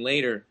with them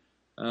later,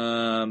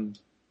 to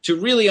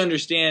really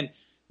understand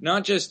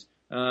not just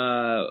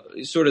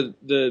sort of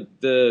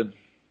the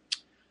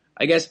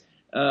I guess.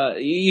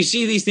 You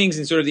see these things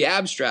in sort of the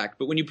abstract,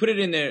 but when you put it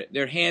in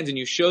their hands and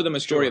you show them a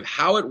story of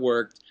how it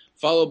worked,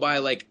 followed by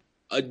like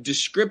a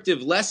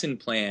descriptive lesson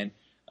plan,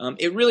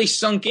 it really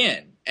sunk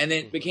in, and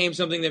it became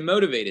something that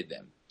motivated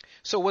them.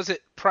 So was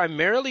it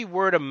primarily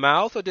word of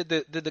mouth, or did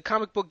the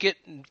comic book get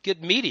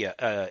media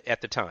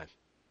at the time?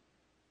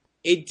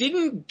 It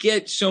didn't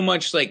get so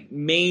much like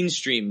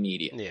mainstream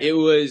media. Yeah. It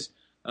was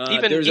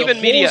even a whole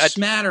media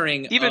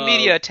smattering,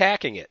 media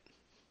attacking it.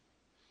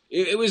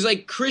 It was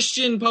like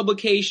Christian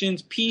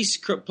publications, peace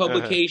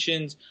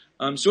publications,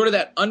 sort of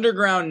that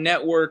underground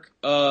network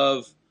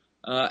of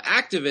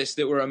activists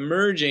that were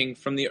emerging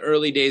from the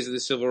early days of the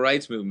civil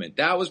rights movement.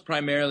 That was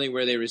primarily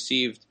where they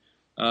received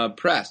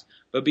press.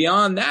 But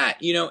beyond that,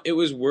 it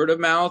was word of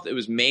mouth, it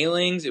was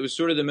mailings, it was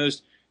sort of the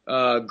most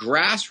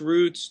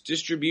grassroots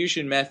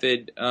distribution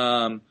method.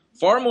 Far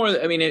more,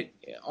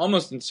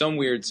 almost in some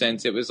weird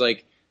sense, it was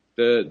like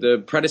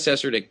the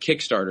predecessor to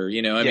Kickstarter,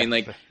 I mean,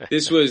 like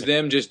this was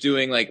them just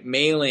doing like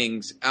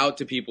mailings out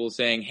to people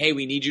saying, "Hey,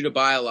 we need you to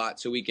buy a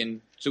lot so we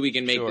can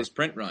make this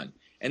print run,"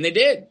 and they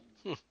did.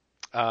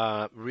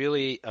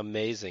 Really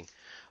amazing.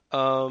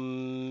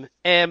 But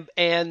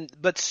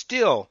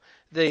still,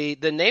 the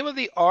name of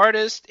the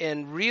artist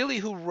and really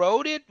who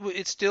wrote it,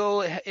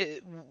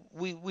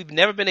 we've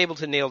never been able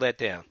to nail that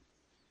down.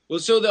 Well,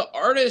 so the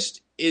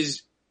artist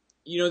is,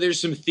 there's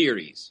some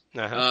theories.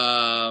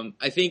 Uh-huh.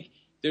 I think.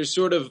 There's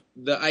sort of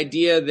the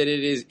idea that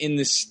it is in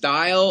the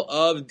style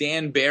of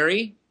Dan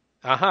Barry.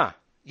 Uh-huh.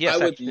 Yes.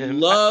 I would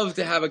love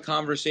to have a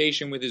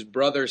conversation with his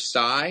brother,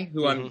 Cy,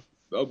 who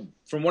mm-hmm.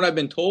 From what I've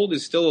been told,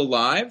 is still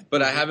alive,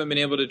 but I haven't been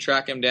able to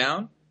track him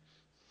down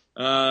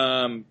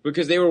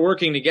because they were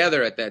working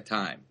together at that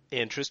time.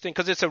 Interesting,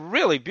 because it's a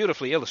really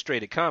beautifully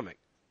illustrated comic.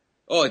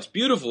 Oh, it's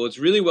beautiful. It's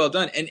really well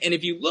done. And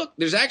if you look,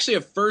 there's actually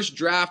a first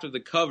draft of the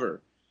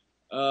cover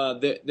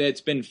that's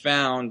been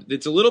found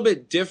that's a little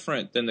bit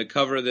different than the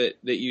cover that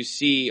you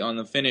see on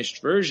the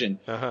finished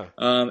version. Uh-huh.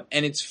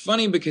 And it's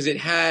funny because it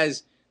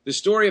has the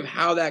story of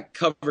how that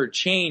cover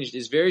changed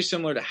is very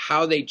similar to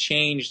how they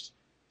changed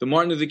the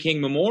Martin Luther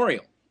King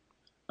Memorial.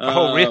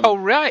 Oh,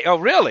 right. Oh,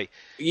 really?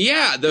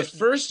 Yeah, the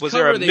first was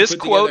cover there a they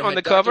misquote put on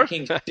the Dr. cover?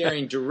 King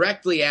staring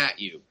directly at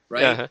you,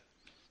 right?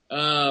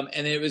 Uh-huh.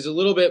 And it was a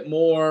little bit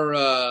more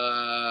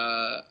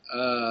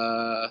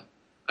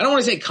I don't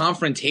want to say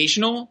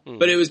confrontational,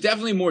 but it was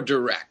definitely more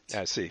direct.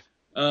 I see.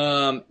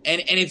 And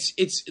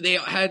it's they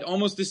had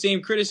almost the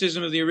same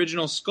criticism of the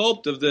original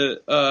sculpt of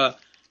the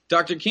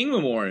Dr. King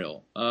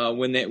Memorial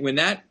when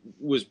that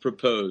was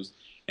proposed,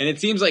 and it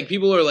seems like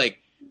people are like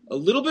a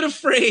little bit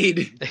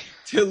afraid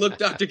to look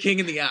Dr. King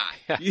in the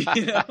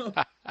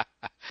eye.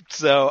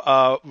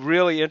 So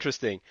really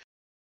interesting.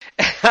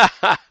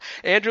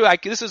 Andrew,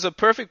 this is a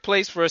perfect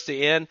place for us to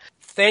end.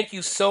 Thank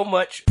you so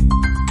much.